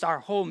 Just our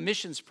whole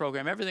missions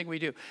program, everything we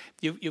do.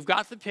 You've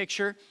got the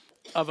picture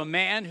of a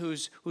man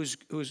who's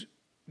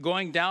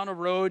going down a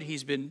road.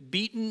 He's been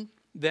beaten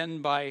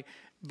then by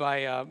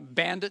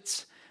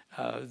bandits.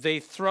 They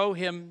throw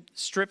him,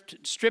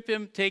 strip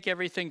him, take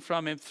everything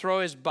from him, throw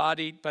his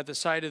body by the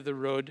side of the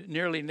road,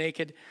 nearly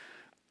naked.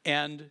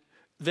 And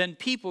then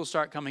people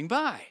start coming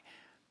by.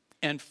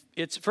 And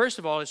it's, first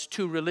of all, it's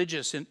two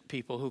religious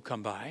people who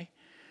come by.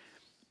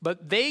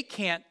 But they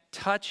can't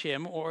touch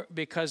him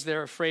because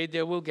they're afraid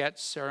they will get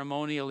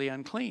ceremonially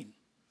unclean.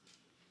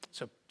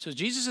 So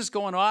Jesus is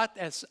going at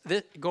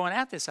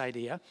this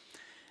idea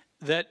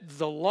that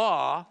the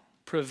law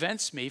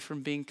prevents me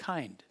from being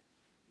kind.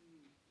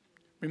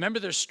 Remember,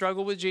 their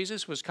struggle with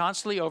Jesus was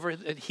constantly over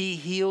that he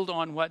healed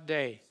on what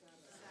day?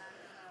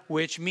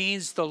 Which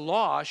means the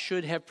law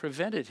should have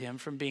prevented him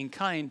from being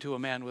kind to a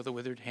man with a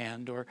withered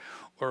hand or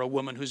a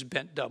woman who's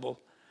bent double.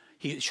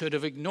 He should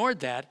have ignored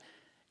that,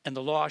 and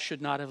the law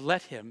should not have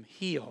let him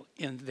heal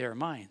in their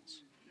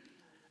minds.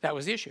 That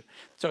was the issue.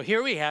 So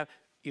here we have,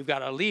 you've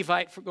got a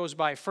Levite that goes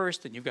by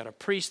first, and you've got a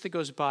priest that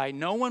goes by.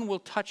 No one will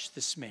touch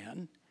this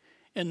man.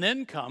 And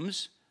then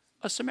comes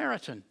a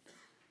Samaritan.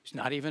 He's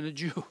not even a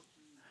Jew.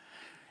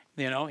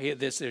 You know,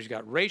 there's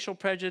got racial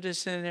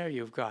prejudice in there.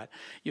 You've got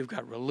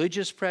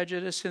religious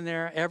prejudice in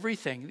there.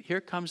 Everything. Here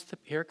comes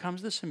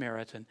the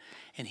Samaritan,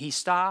 and he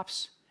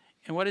stops.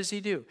 And what does he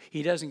do?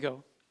 He doesn't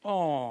go,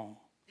 oh,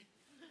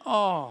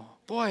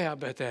 boy, I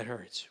bet that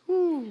hurts.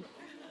 Woo.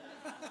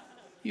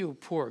 You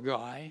poor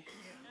guy.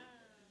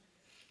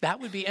 That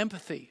would be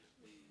empathy.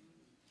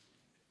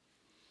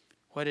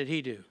 What did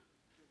he do?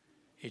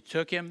 He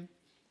took him,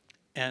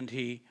 and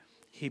he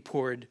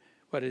poured,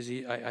 what is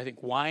he? I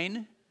think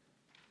wine.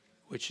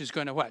 Which is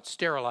going to what?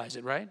 Sterilize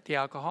it, right? The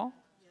alcohol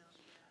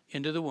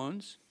into the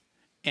wounds,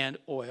 and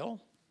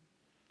oil.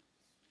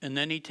 And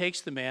then he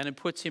takes the man and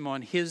puts him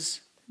on his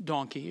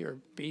donkey or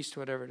beast,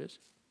 whatever it is.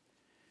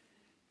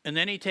 And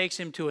then he takes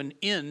him to an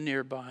inn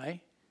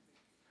nearby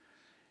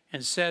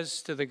and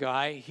says to the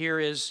guy, here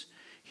is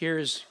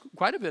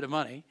quite a bit of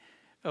money.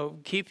 Oh,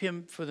 keep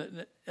him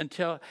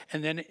until,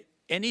 and then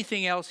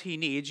anything else he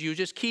needs, you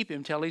just keep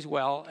him till he's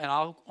well, and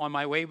on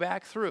my way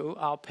back through,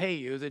 I'll pay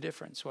you the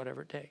difference,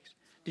 whatever it takes.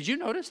 Did you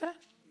notice that?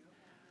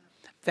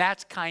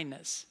 That's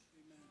kindness.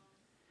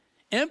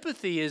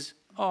 Empathy is,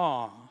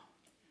 oh,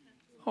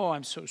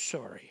 I'm so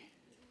sorry.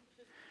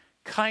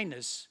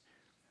 Kindness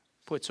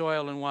puts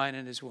oil and wine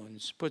in his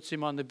wounds, puts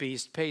him on the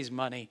beast, pays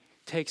money,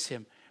 takes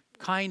him.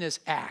 Kindness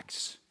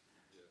acts.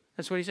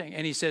 That's what he's saying.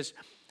 And he says,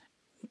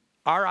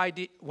 our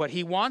idea, what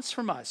he wants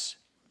from us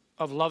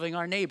of loving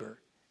our neighbor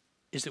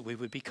is that we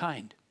would be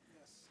kind.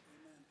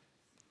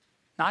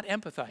 Not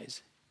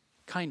empathize,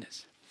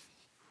 kindness.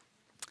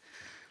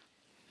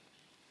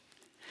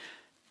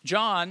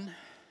 John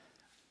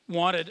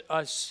wanted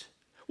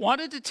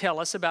to tell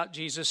us about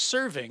Jesus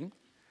serving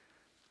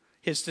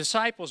his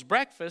disciples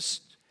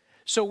breakfast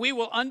so we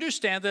will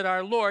understand that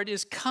our Lord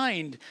is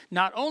kind,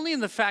 not only in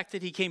the fact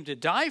that he came to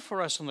die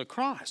for us on the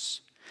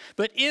cross,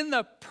 but in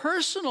the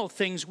personal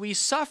things we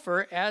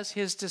suffer as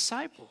his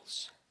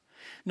disciples.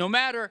 No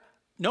matter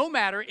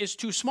is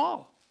too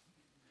small.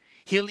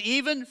 He'll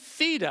even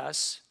feed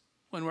us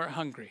when we're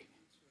hungry.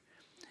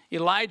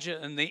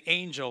 Elijah and the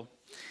angel,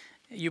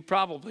 you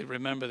probably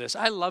remember this.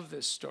 I love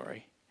this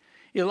story.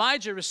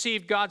 Elijah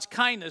received God's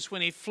kindness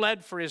when he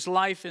fled for his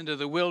life into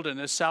the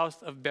wilderness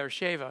south of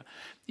Beersheba.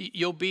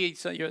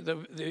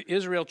 The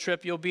Israel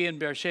trip, you'll be in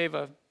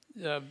Beersheba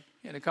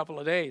in a couple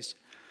of days.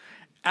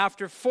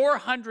 After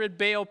 400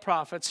 Baal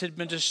prophets had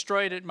been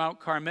destroyed at Mount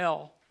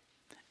Carmel,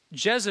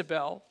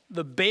 Jezebel,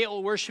 the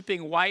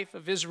Baal-worshipping wife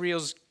of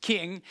Israel's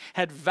king,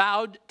 had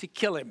vowed to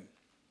kill him.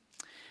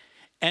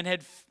 And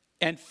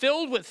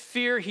filled with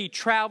fear, he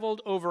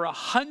traveled over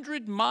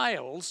 100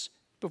 miles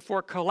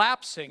before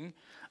collapsing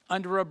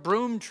under a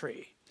broom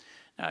tree.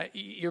 Now,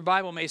 your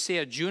Bible may say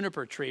a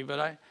juniper tree,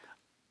 but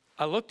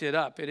I looked it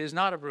up. It is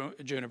not a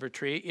juniper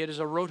tree. It is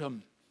a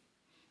rhotum.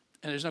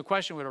 And there's no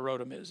question what a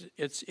rhotum is.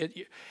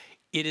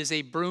 It is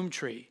a broom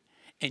tree.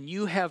 And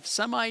you have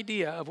some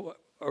idea of what,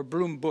 or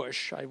broom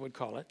bush, I would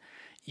call it.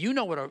 You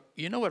know what a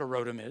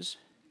rhotum is.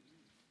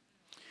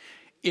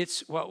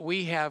 It's what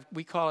we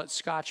call it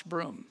Scotch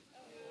broom.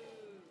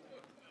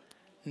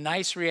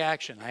 Nice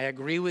reaction. I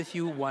agree with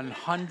you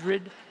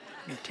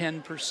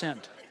 110%.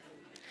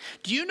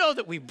 Do you know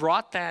that we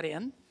brought that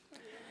in?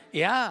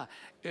 Yeah.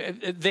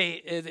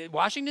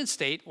 Washington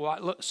State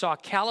saw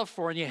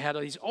California had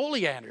these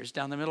oleanders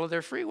down the middle of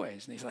their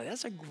freeways. And they thought,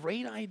 that's a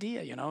great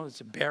idea. You know,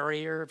 it's a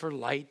barrier for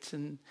light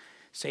and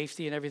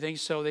safety and everything.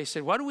 So they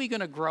said, what are we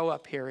going to grow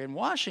up here in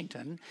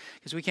Washington?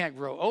 Because we can't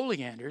grow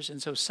oleanders.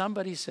 And so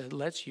somebody said,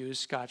 let's use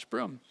Scotch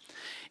broom.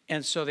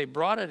 And so they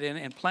brought it in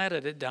and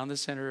planted it down the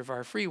center of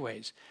our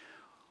freeways.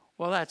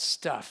 Well, that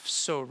stuff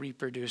so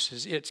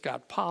reproduces. It's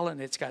got pollen,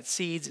 it's got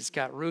seeds, it's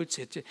got roots,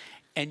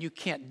 and you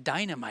can't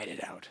dynamite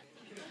it out.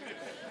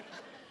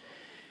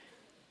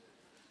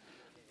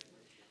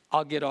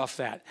 I'll get off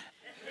that.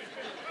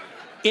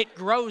 It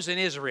grows in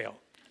Israel,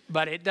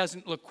 but it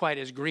doesn't look quite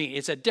as green.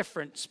 It's a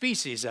different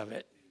species of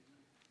it.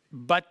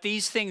 But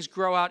these things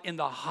grow out in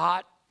the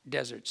hot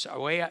deserts.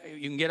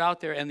 You can get out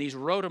there, and these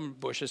rhodum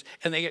bushes,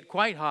 and they get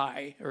quite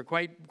high or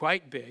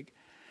quite big.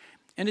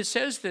 And it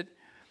says that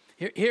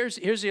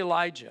here's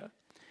Elijah,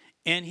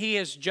 and he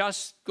has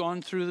just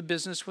gone through the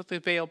business with the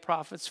Baal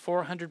prophets.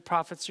 400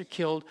 prophets are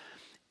killed.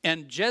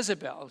 And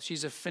Jezebel,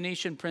 she's a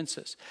Phoenician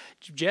princess.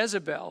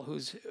 Jezebel,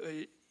 who's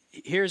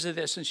hears of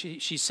this, and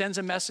she sends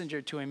a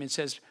messenger to him and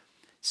says,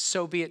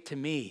 so be it to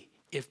me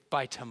if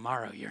by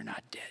tomorrow you're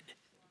not dead.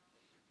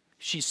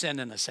 She's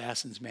sending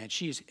assassins, man.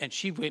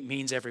 She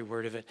means every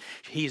word of it.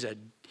 He's a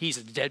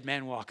dead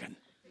man walking.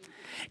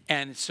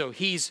 And so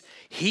he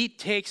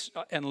takes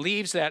and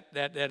leaves that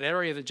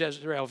area of the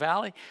Jezreel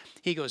Valley.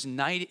 He goes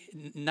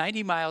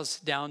 90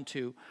 miles down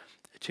to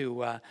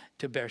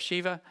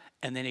Beersheba,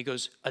 and then he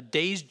goes a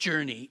day's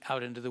journey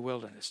out into the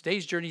wilderness.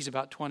 Day's journey is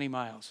about 20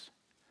 miles.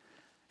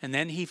 And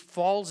then he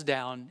falls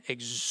down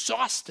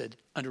exhausted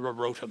under a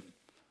rhodum,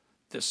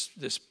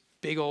 this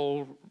big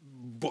old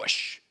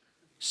bush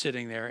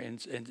sitting there,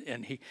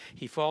 and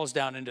he falls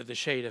down into the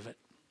shade of it.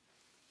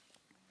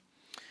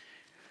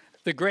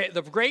 The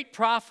great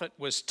prophet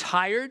was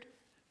tired,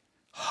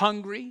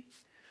 hungry,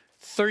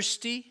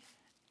 thirsty,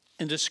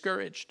 and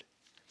discouraged.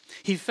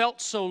 He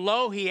felt so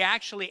low, he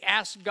actually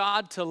asked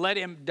God to let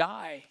him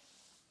die.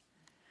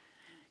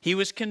 He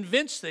was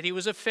convinced that he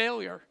was a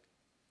failure.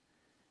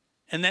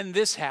 And then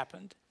this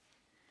happened.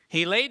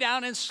 He lay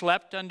down and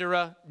slept under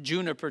a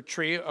juniper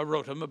tree, a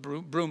rhodum, a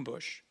broom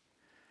bush.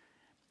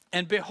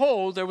 And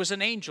behold, there was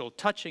an angel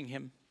touching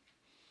him.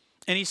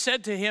 And he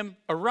said to him,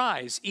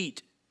 arise,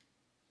 eat.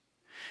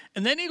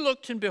 And then he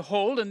looked, and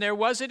behold, and there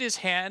was at his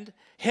head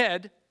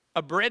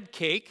a bread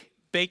cake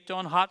baked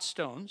on hot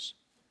stones,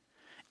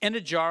 and a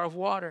jar of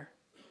water.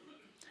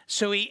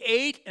 So he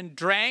ate and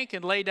drank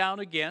and lay down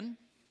again.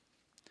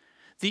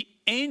 The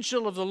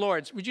angel of the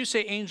Lord, would you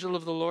say angel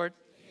of the Lord?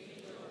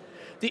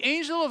 The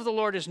angel of the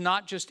Lord is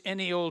not just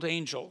any old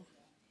angel.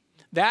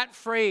 That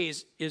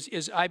phrase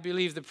is I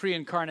believe, the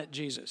pre-incarnate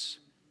Jesus.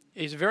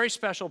 He's a very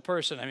special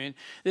person. I mean,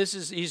 this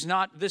is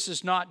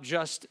not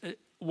just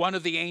one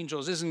of the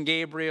angels. It isn't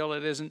Gabriel.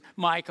 It isn't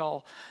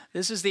Michael.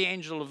 This is the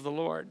angel of the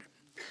Lord.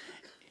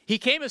 He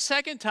came a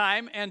second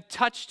time and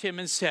touched him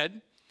and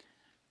said,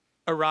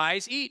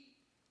 arise, eat,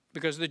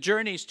 because the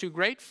journey is too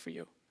great for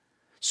you.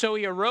 So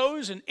he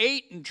arose and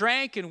ate and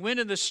drank and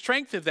went in the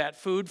strength of that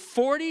food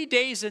 40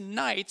 days and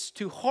nights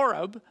to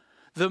Horeb,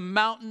 the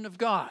mountain of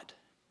God,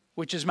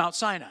 which is Mount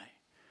Sinai,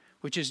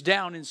 which is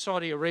down in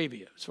Saudi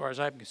Arabia, as far as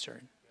I'm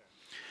concerned.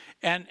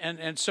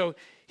 And so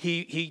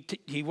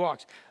he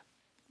walks.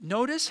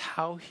 Notice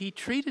how he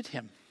treated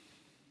him.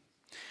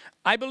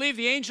 I believe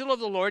the angel of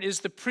the Lord is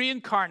the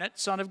pre-incarnate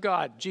Son of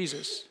God,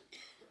 Jesus.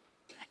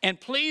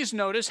 And please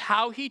notice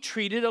how he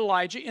treated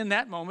Elijah in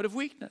that moment of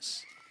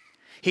weakness.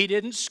 He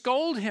didn't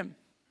scold him.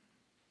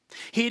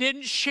 He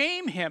didn't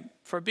shame him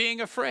for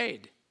being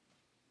afraid.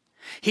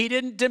 He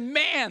didn't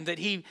demand that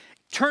he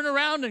turn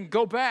around and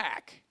go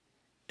back,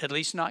 at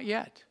least not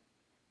yet.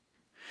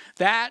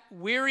 That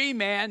weary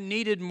man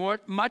needed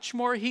much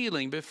more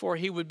healing before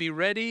he would be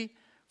ready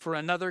for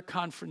another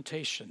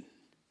confrontation.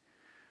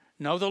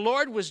 No, the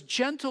Lord was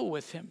gentle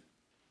with him.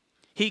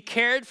 He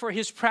cared for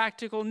his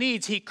practical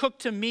needs. He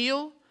cooked a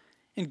meal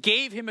and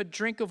gave him a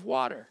drink of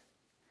water,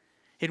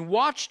 and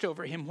watched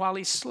over him while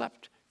he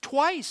slept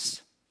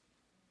twice.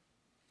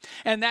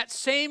 And that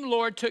same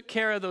Lord took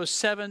care of those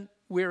 7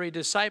 weary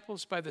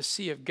disciples by the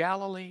Sea of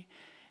Galilee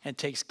and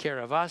takes care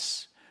of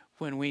us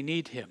when we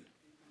need him.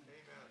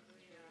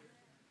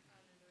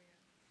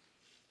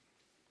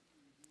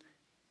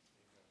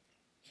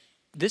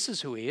 This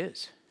is who he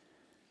is.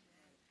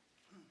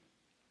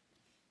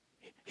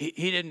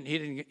 He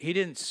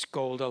didn't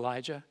scold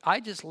Elijah. I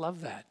just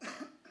love that.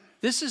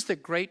 This is the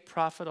great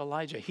prophet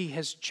Elijah. He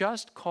has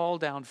just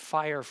called down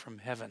fire from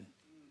heaven,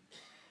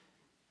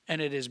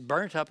 and it has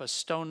burnt up a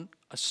stone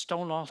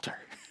altar.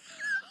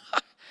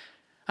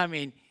 I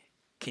mean,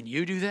 can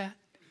you do that?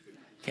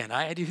 Can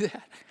I do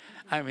that?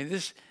 I mean,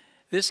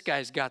 this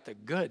guy's got the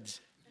goods.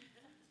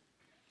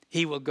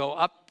 He will go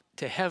up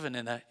to heaven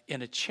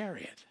in a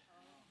chariot,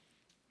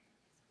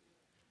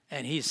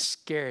 and he's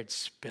scared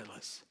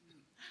spitless,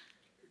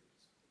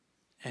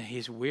 and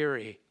he's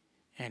weary,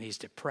 and he's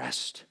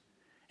depressed.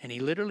 And he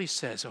literally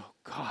says, oh,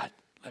 God,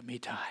 let me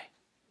die.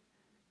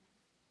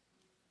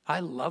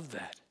 I love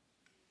that.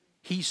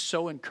 He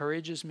so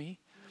encourages me.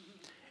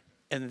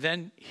 And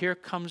then here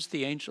comes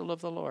the angel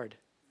of the Lord.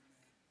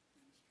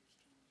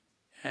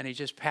 And he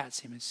just pats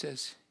him and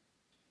says,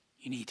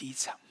 you need to eat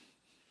something.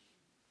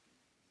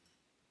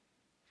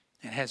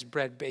 And has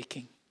bread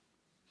baking.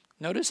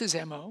 Notice his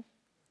MO.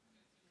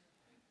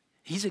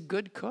 He's a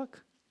good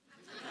cook.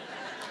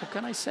 What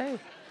can I say?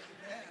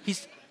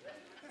 He's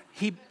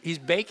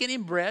baking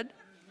him bread,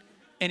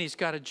 and he's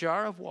got a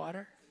jar of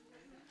water,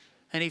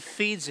 and he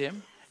feeds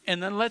him,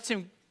 and then lets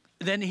him,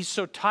 then he's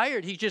so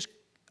tired,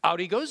 out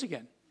he goes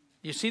again.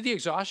 You see the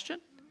exhaustion?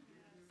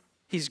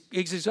 He's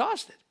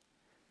exhausted.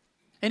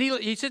 And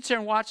he sits there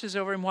and watches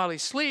over him while he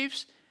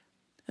sleeps,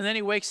 and then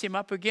he wakes him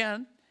up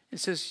again and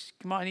says,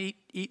 come on,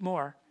 eat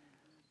more.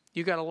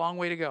 You got a long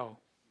way to go.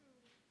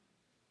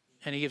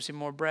 And he gives him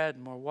more bread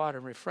and more water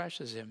and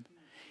refreshes him.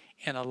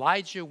 And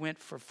Elijah went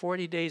for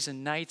 40 days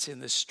and nights in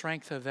the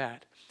strength of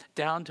that,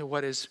 down to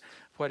what is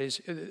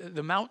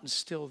the mountain's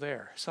still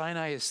there.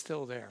 Sinai is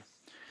still there.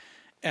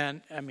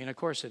 And I mean, of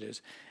course it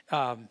is.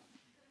 And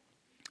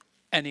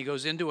he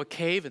goes into a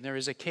cave, and there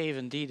is a cave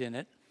indeed in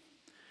it.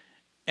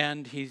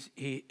 And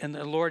and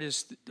the Lord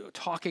is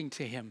talking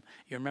to him.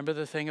 You remember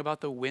the thing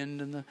about the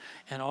wind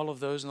and all of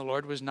those, and the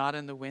Lord was not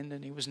in the wind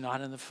and he was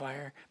not in the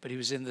fire, but he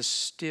was in the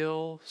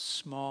still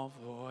small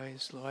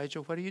voice.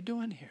 Elijah, what are you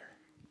doing here?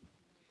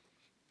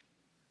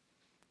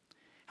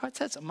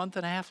 That's a month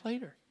and a half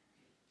later.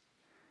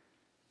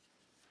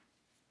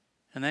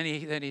 And then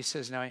he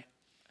says, now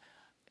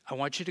I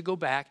want you to go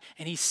back,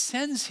 and he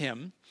sends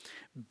him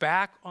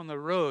back on the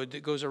road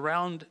that goes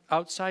around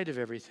outside of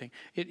everything.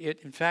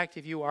 In fact,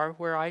 if you are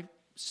where I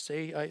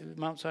say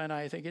Mount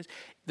Sinai, I think is,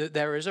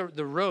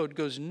 the road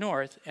goes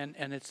north, and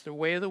it's the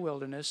way of the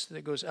wilderness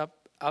that goes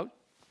out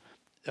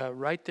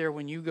right there.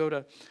 When you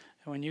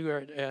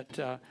are at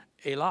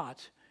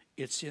Eilat,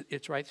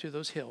 it's right through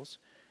those hills,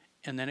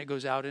 and then it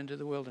goes out into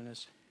the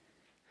wilderness.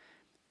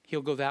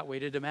 He'll go that way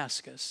to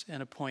Damascus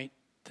and appoint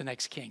the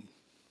next king,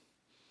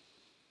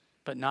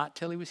 but not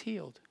till he was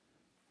healed.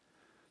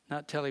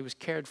 Not till he was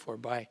cared for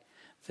by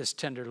this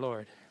tender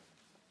Lord.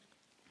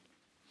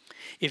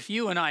 If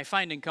you and I,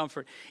 finding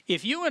comfort,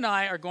 if you and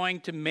I are going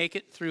to make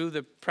it through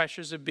the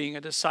pressures of being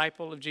a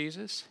disciple of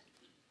Jesus,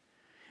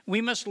 we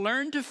must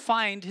learn to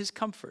find his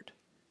comfort.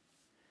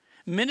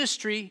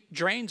 Ministry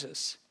drains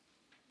us.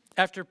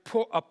 After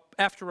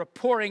a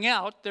pouring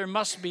out, there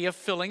must be a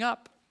filling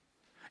up.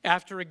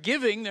 After a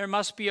giving, there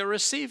must be a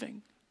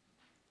receiving.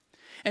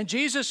 And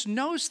Jesus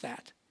knows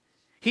that.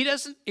 He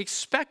doesn't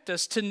expect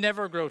us to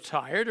never grow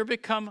tired or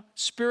become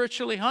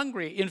spiritually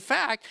hungry. In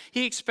fact,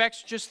 he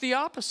expects just the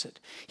opposite.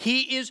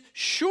 He is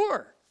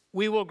sure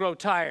we will grow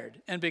tired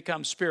and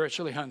become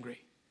spiritually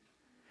hungry.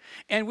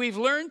 And we've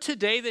learned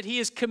today that he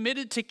is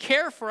committed to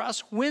care for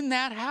us when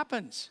that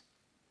happens.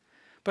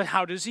 But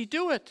how does he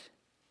do it?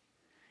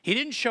 He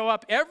didn't show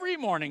up every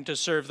morning to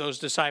serve those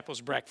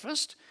disciples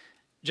breakfast,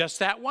 just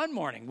that one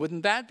morning.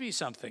 Wouldn't that be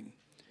something?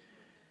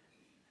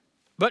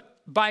 But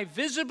by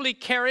visibly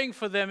caring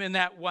for them in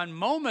that one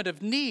moment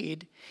of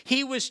need,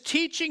 he was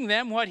teaching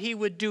them what he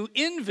would do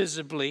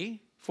invisibly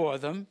for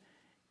them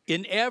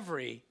in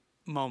every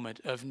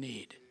moment of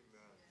need.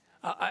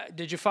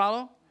 Did you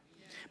follow?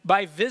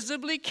 By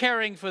visibly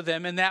caring for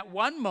them in that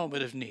one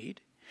moment of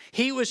need,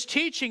 he was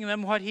teaching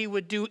them what he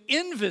would do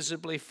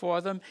invisibly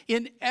for them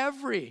in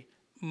every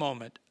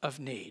moment of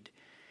need.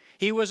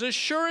 He was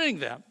assuring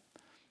them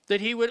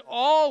that he would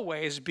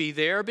always be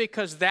there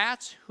because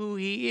that's who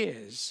he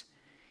is.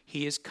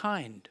 He is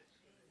kind.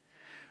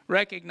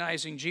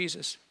 Recognizing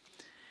Jesus.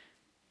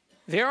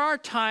 There are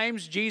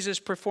times Jesus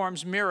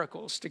performs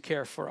miracles to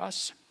care for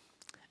us.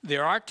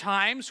 There are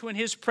times when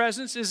his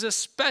presence is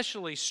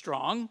especially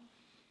strong.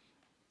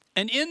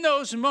 And in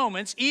those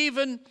moments,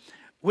 even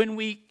when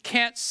we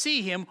can't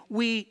see him,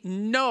 we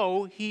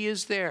know he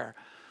is there.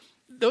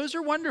 Those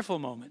are wonderful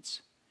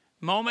moments.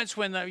 Moments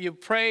when you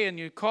pray and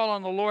you call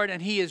on the Lord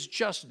and he is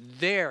just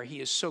there. He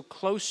is so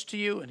close to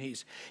you, and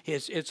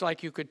it's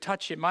like you could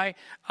touch him. I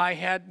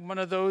had one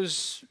of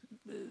those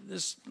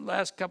this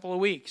last couple of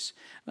weeks.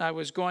 I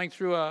was going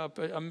through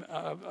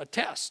a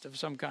test of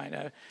some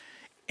kind.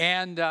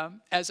 And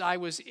as I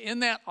was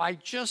in that, I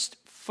just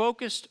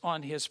focused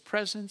on his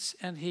presence,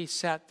 and he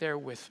sat there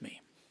with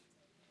me.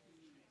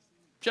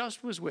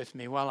 Just was with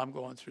me while I'm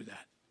going through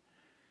that.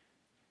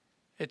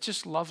 It's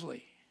just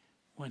lovely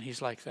when he's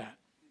like that.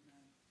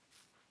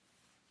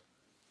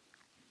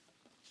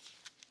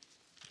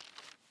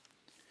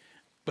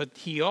 But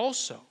he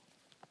also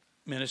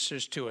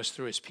ministers to us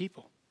through his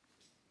people.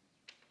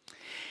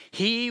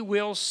 He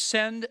will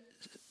send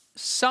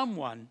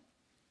someone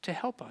to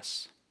help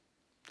us.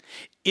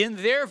 In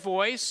their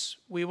voice,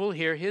 we will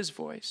hear his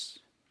voice.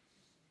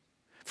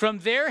 From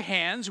their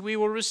hands, we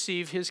will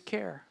receive his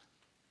care.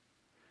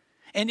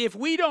 And if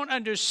we don't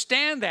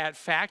understand that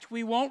fact,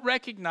 we won't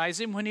recognize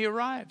him when he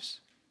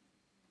arrives.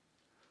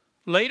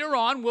 Later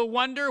on, we'll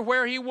wonder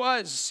where he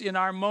was in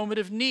our moment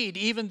of need,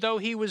 even though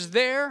he was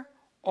there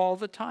all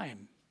the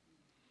time.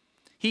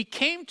 He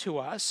came to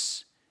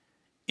us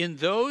in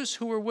those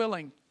who were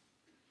willing,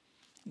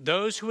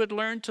 those who had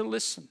learned to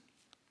listen,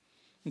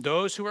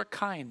 those who are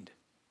kind,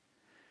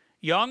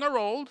 young or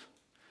old,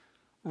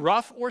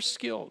 rough or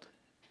skilled.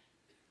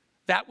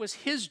 That was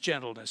his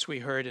gentleness we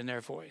heard in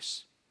their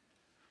voice.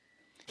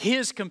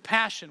 His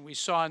compassion we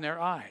saw in their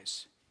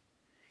eyes.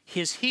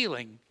 His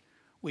healing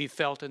we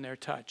felt in their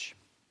touch.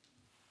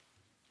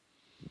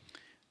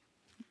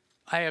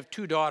 I have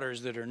two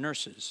daughters that are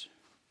nurses.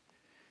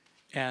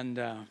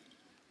 And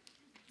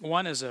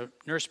one is a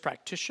nurse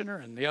practitioner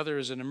and the other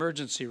is an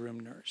emergency room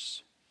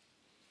nurse.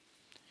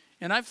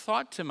 And I've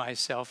thought to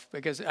myself,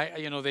 because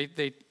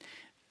they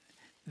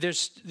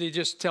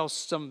just tell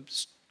some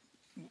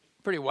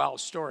pretty wild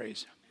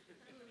stories.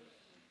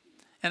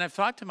 And I've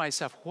thought to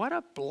myself, what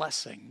a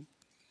blessing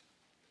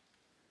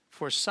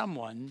for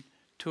someone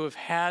to have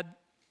had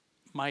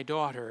my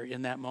daughter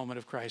in that moment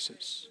of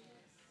crisis.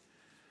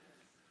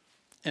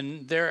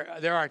 And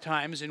there are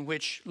times in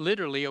which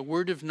literally a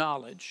word of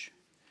knowledge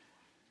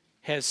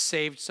has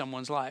saved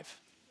someone's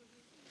life.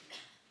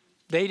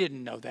 They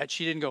didn't know that.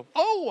 She didn't go,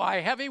 oh,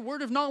 I have a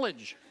word of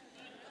knowledge.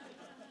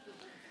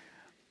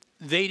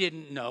 They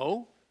didn't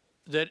know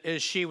that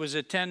as she was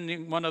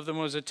attending, one of them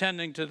was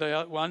attending to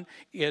the one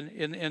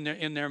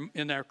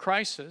in their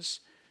crisis,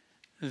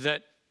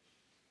 that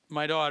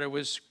my daughter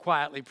was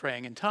quietly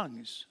praying in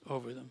tongues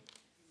over them.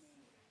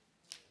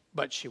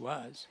 But she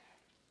was.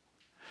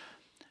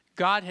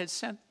 God had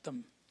sent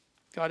them.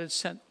 God had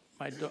sent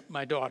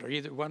my daughter,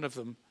 either one of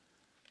them.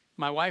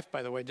 My wife,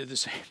 by the way, did the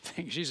same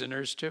thing. She's a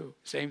nurse too.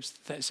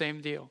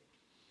 Same deal.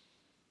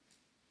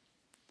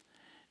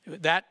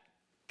 That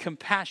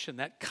compassion,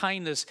 that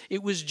kindness,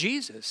 it was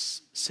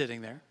Jesus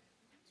sitting there.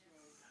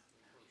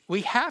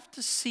 We have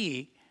to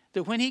see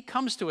that when he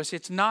comes to us,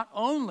 it's not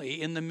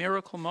only in the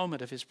miracle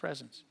moment of his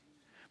presence,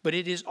 but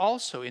it is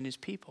also in his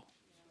people.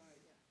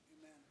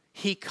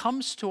 He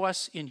comes to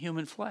us in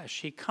human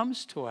flesh. He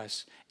comes to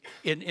us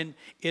in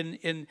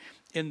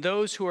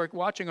those who are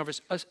watching over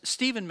us. A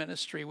Stephen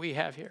ministry we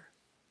have here.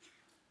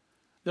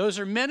 Those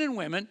are men and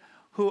women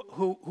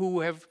who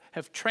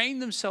have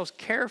trained themselves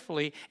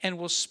carefully and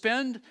will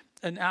spend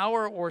an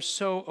hour or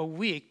so a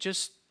week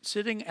just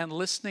sitting and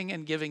listening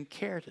and giving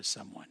care to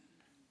someone.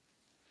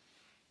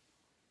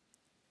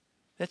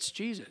 That's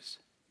Jesus.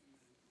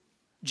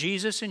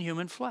 Jesus in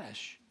human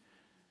flesh.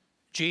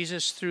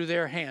 Jesus through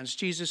their hands.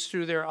 Jesus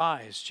through their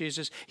eyes.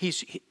 Jesus,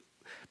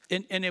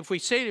 and if we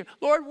say to him,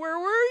 Lord, where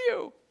were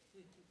you?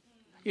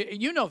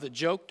 You know the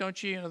joke,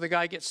 don't you? You know, the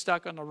guy gets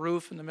stuck on the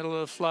roof in the middle of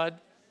the flood.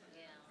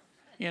 Yeah.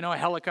 You know, a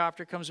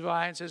helicopter comes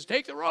by and says,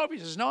 take the rope. He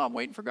says, no, I'm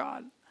waiting for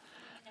God.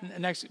 And the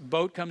next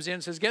boat comes in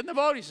and says, get in the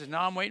boat. He says, no,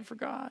 I'm waiting for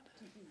God.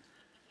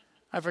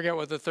 I forget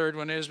what the third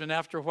one is, but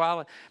after a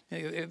while,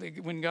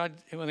 when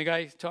the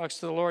guy talks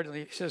to the Lord, and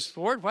he says,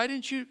 Lord, why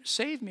didn't you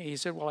save me? He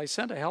said, well, I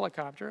sent a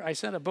helicopter, I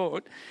sent a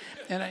boat,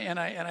 and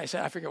I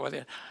said, I forget what it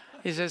is.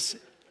 He says,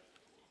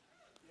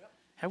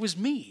 that was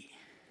me.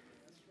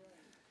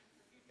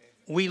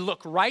 We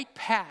look right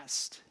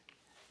past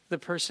the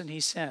person he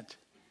sent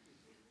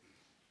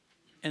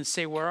and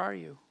say, where are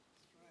you?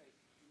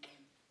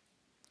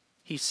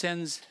 He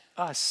sends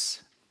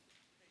us.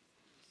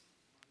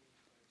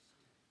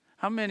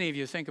 How many of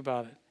you, think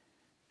about it,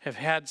 have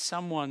had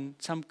someone,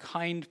 some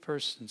kind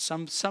person,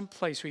 some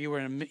place where you were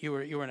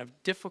in a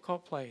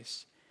difficult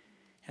place,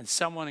 and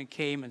someone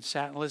came and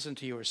sat and listened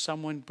to you, or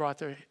someone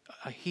brought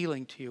a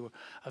healing to you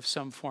of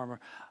some form,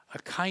 or a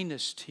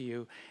kindness to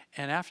you,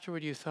 and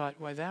afterward you thought,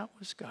 why, that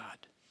was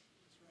God.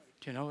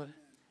 Do you know what?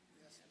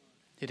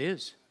 It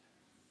is.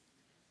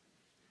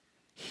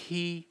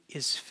 He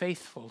is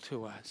faithful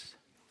to us.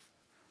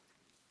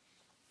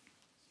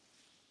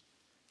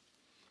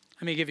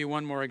 Let me give you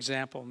one more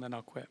example and then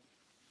I'll quit.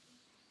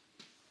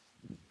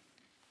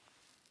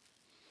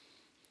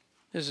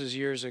 This is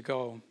years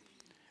ago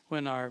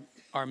when our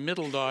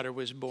middle daughter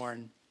was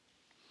born.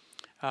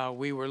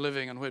 We were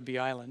living on Whidbey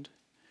Island,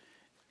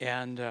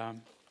 and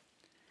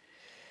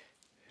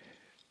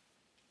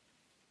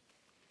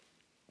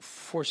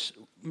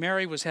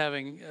Mary was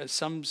having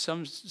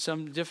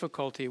some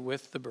difficulty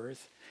with the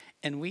birth,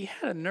 and we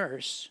had a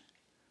nurse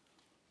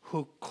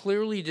who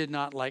clearly did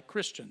not like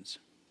Christians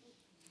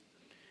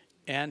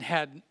and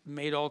had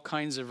made all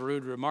kinds of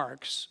rude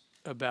remarks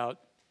about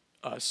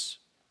us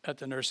at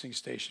the nursing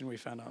station, we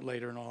found out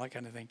later, and all that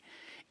kind of thing,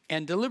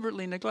 and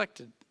deliberately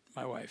neglected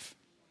my wife.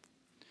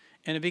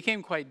 And it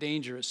became quite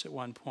dangerous at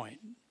one point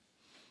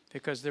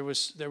because there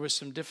was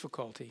some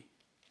difficulty.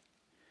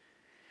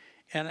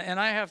 And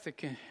I have to,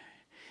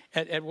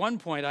 at one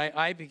point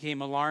I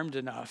became alarmed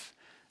enough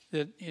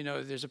that, you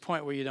know, there's a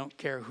point where you don't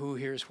care who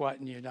hears what,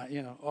 and you're not,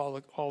 you know,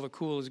 all the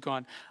cool is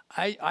gone.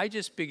 I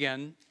just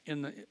began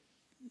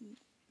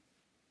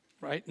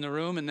right in the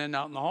room and then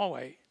out in the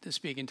hallway to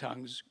speak in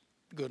tongues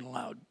good and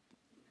loud.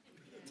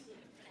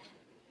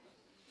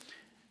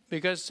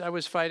 Because I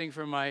was fighting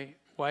for my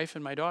wife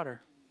and my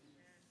daughter.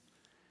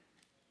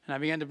 And I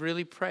began to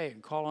really pray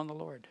and call on the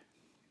Lord.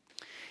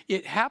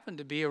 It happened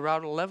to be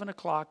around 11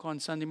 o'clock on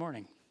Sunday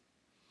morning.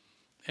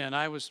 And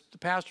I was the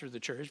pastor of the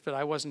church, but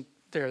I wasn't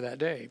there that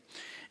day.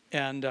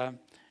 And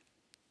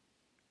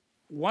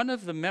one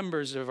of the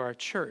members of our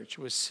church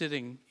was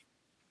sitting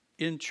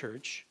in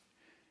church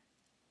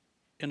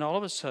and all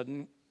of a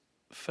sudden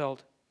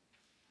felt,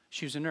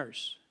 she was a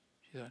nurse.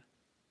 She thought,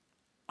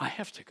 I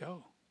have to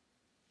go.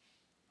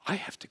 I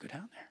have to go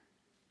down there.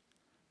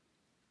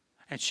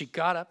 And she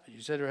got up and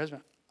she said to her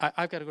husband,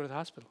 I've got to go to the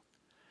hospital.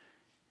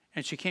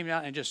 And she came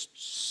down and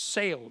just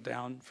sailed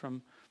down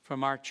from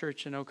our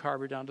church in Oak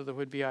Harbor down to the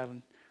Whidbey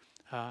Island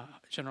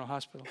General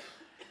Hospital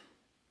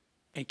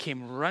and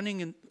came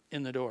running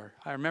in the door.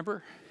 I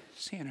remember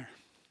seeing her.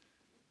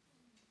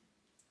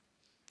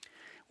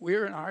 We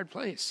were in a hard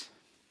place,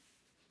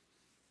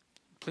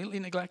 completely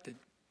neglected.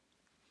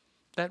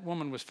 That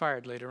woman was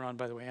fired later on,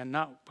 by the way, and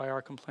not by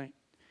our complaint.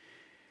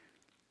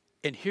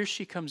 And here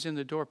she comes in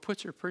the door,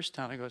 puts her purse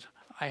down, and goes,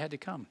 I had to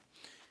come.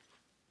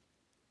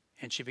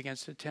 And she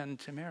begins to tend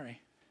to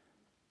Mary.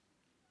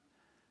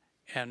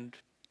 And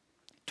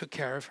took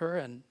care of her,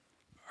 and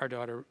our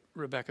daughter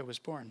Rebecca was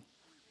born.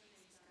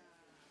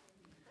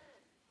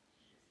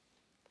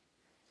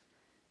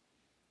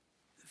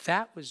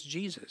 That was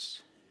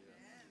Jesus.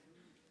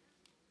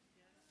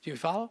 Do you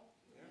follow?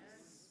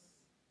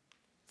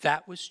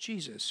 That was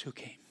Jesus who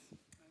came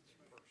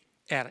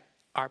at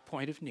our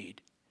point of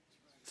need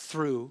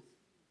through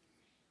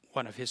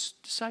one of his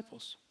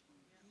disciples.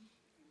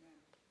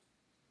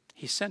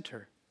 He sent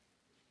her.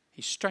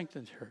 He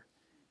strengthened her.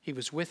 He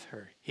was with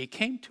her. He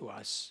came to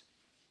us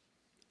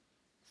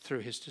through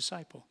his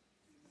disciple.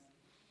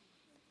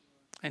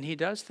 And he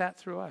does that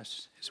through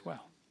us as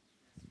well.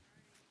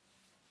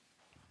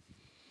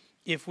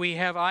 If we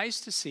have eyes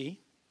to see,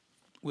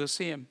 we'll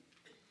see him.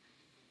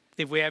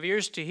 If we have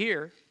ears to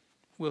hear,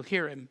 we'll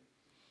hear him.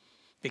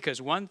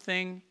 Because one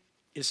thing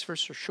is for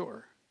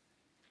sure.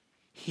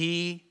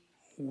 He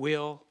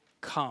will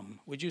come.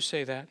 Would you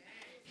say that?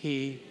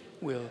 He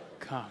will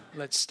come.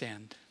 Let's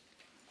stand.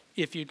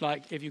 If you'd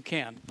like, if you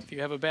can. If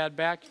you have a bad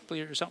back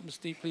or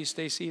something, please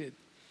stay seated.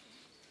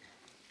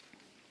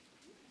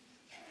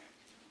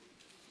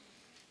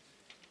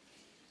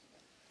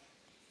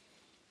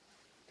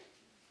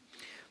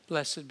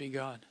 Blessed be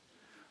God.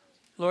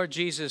 Lord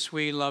Jesus,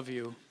 we love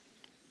you.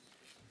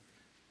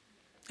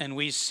 And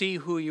we see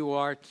who you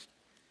are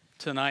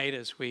tonight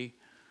as we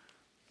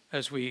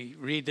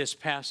read this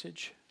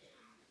passage.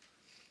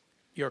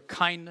 Your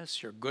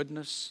kindness, your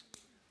goodness.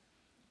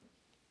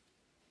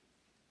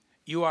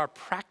 You are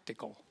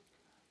practical.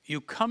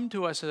 You come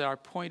to us at our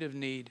point of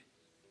need.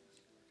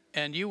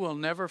 And you will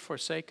never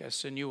forsake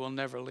us, and you will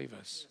never leave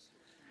us.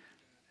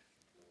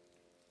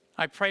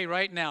 I pray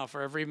right now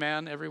for every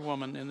man, every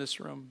woman in this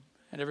room,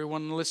 and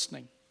everyone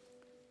listening.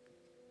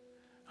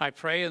 I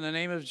pray in the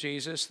name of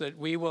Jesus that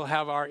we will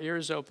have our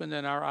ears opened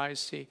and our eyes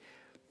see.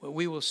 But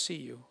we will see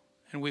you,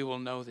 and we will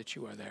know that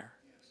you are there.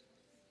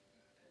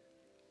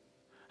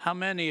 How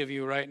many of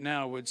you right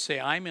now would say,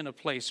 I'm in a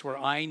place where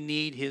I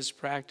need his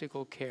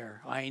practical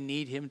care. I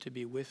need him to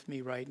be with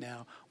me right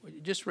now.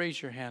 Just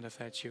raise your hand if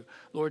that's you.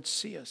 Lord,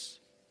 see us.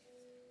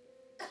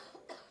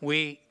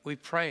 We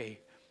pray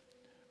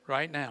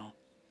right now.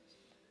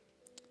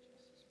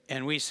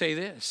 And we say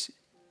this,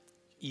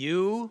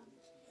 you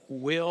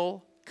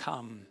will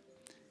come.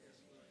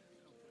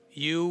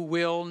 You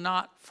will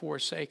not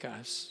forsake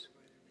us,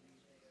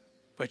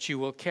 but you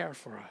will care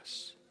for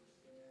us.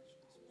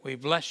 We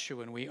bless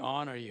you and we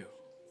honor you.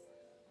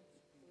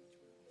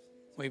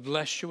 We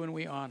bless you and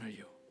we honor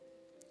you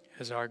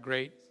as our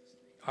great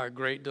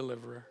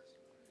deliverer,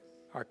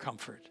 our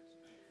comfort.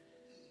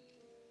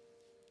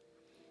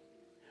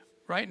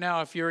 Right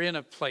now, if you're in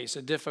a place,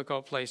 a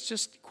difficult place,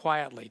 just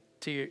quietly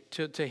to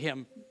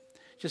him,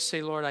 just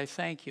say, Lord, I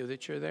thank you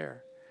that you're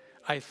there.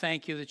 I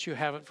thank you that you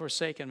haven't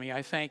forsaken me.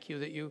 I thank you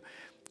that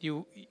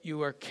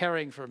you are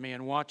caring for me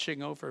and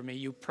watching over me.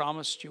 You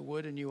promised you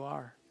would, and you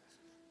are.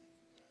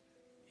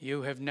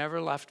 You have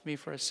never left me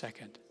for a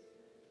second.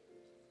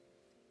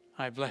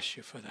 I bless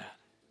you for that.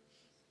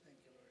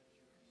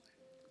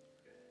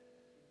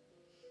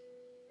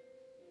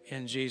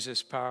 In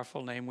Jesus'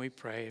 powerful name we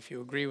pray. If you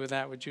agree with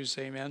that, would you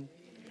say amen?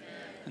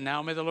 And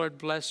now may the Lord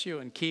bless you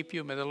and keep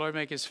you. May the Lord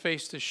make his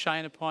face to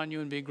shine upon you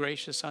and be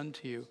gracious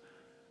unto you.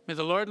 May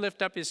the Lord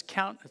lift up his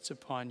countenance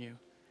upon you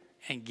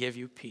and give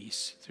you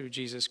peace through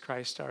Jesus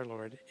Christ our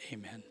Lord.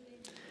 Amen.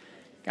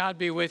 God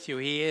be with you.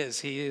 He is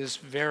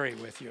very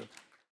with you.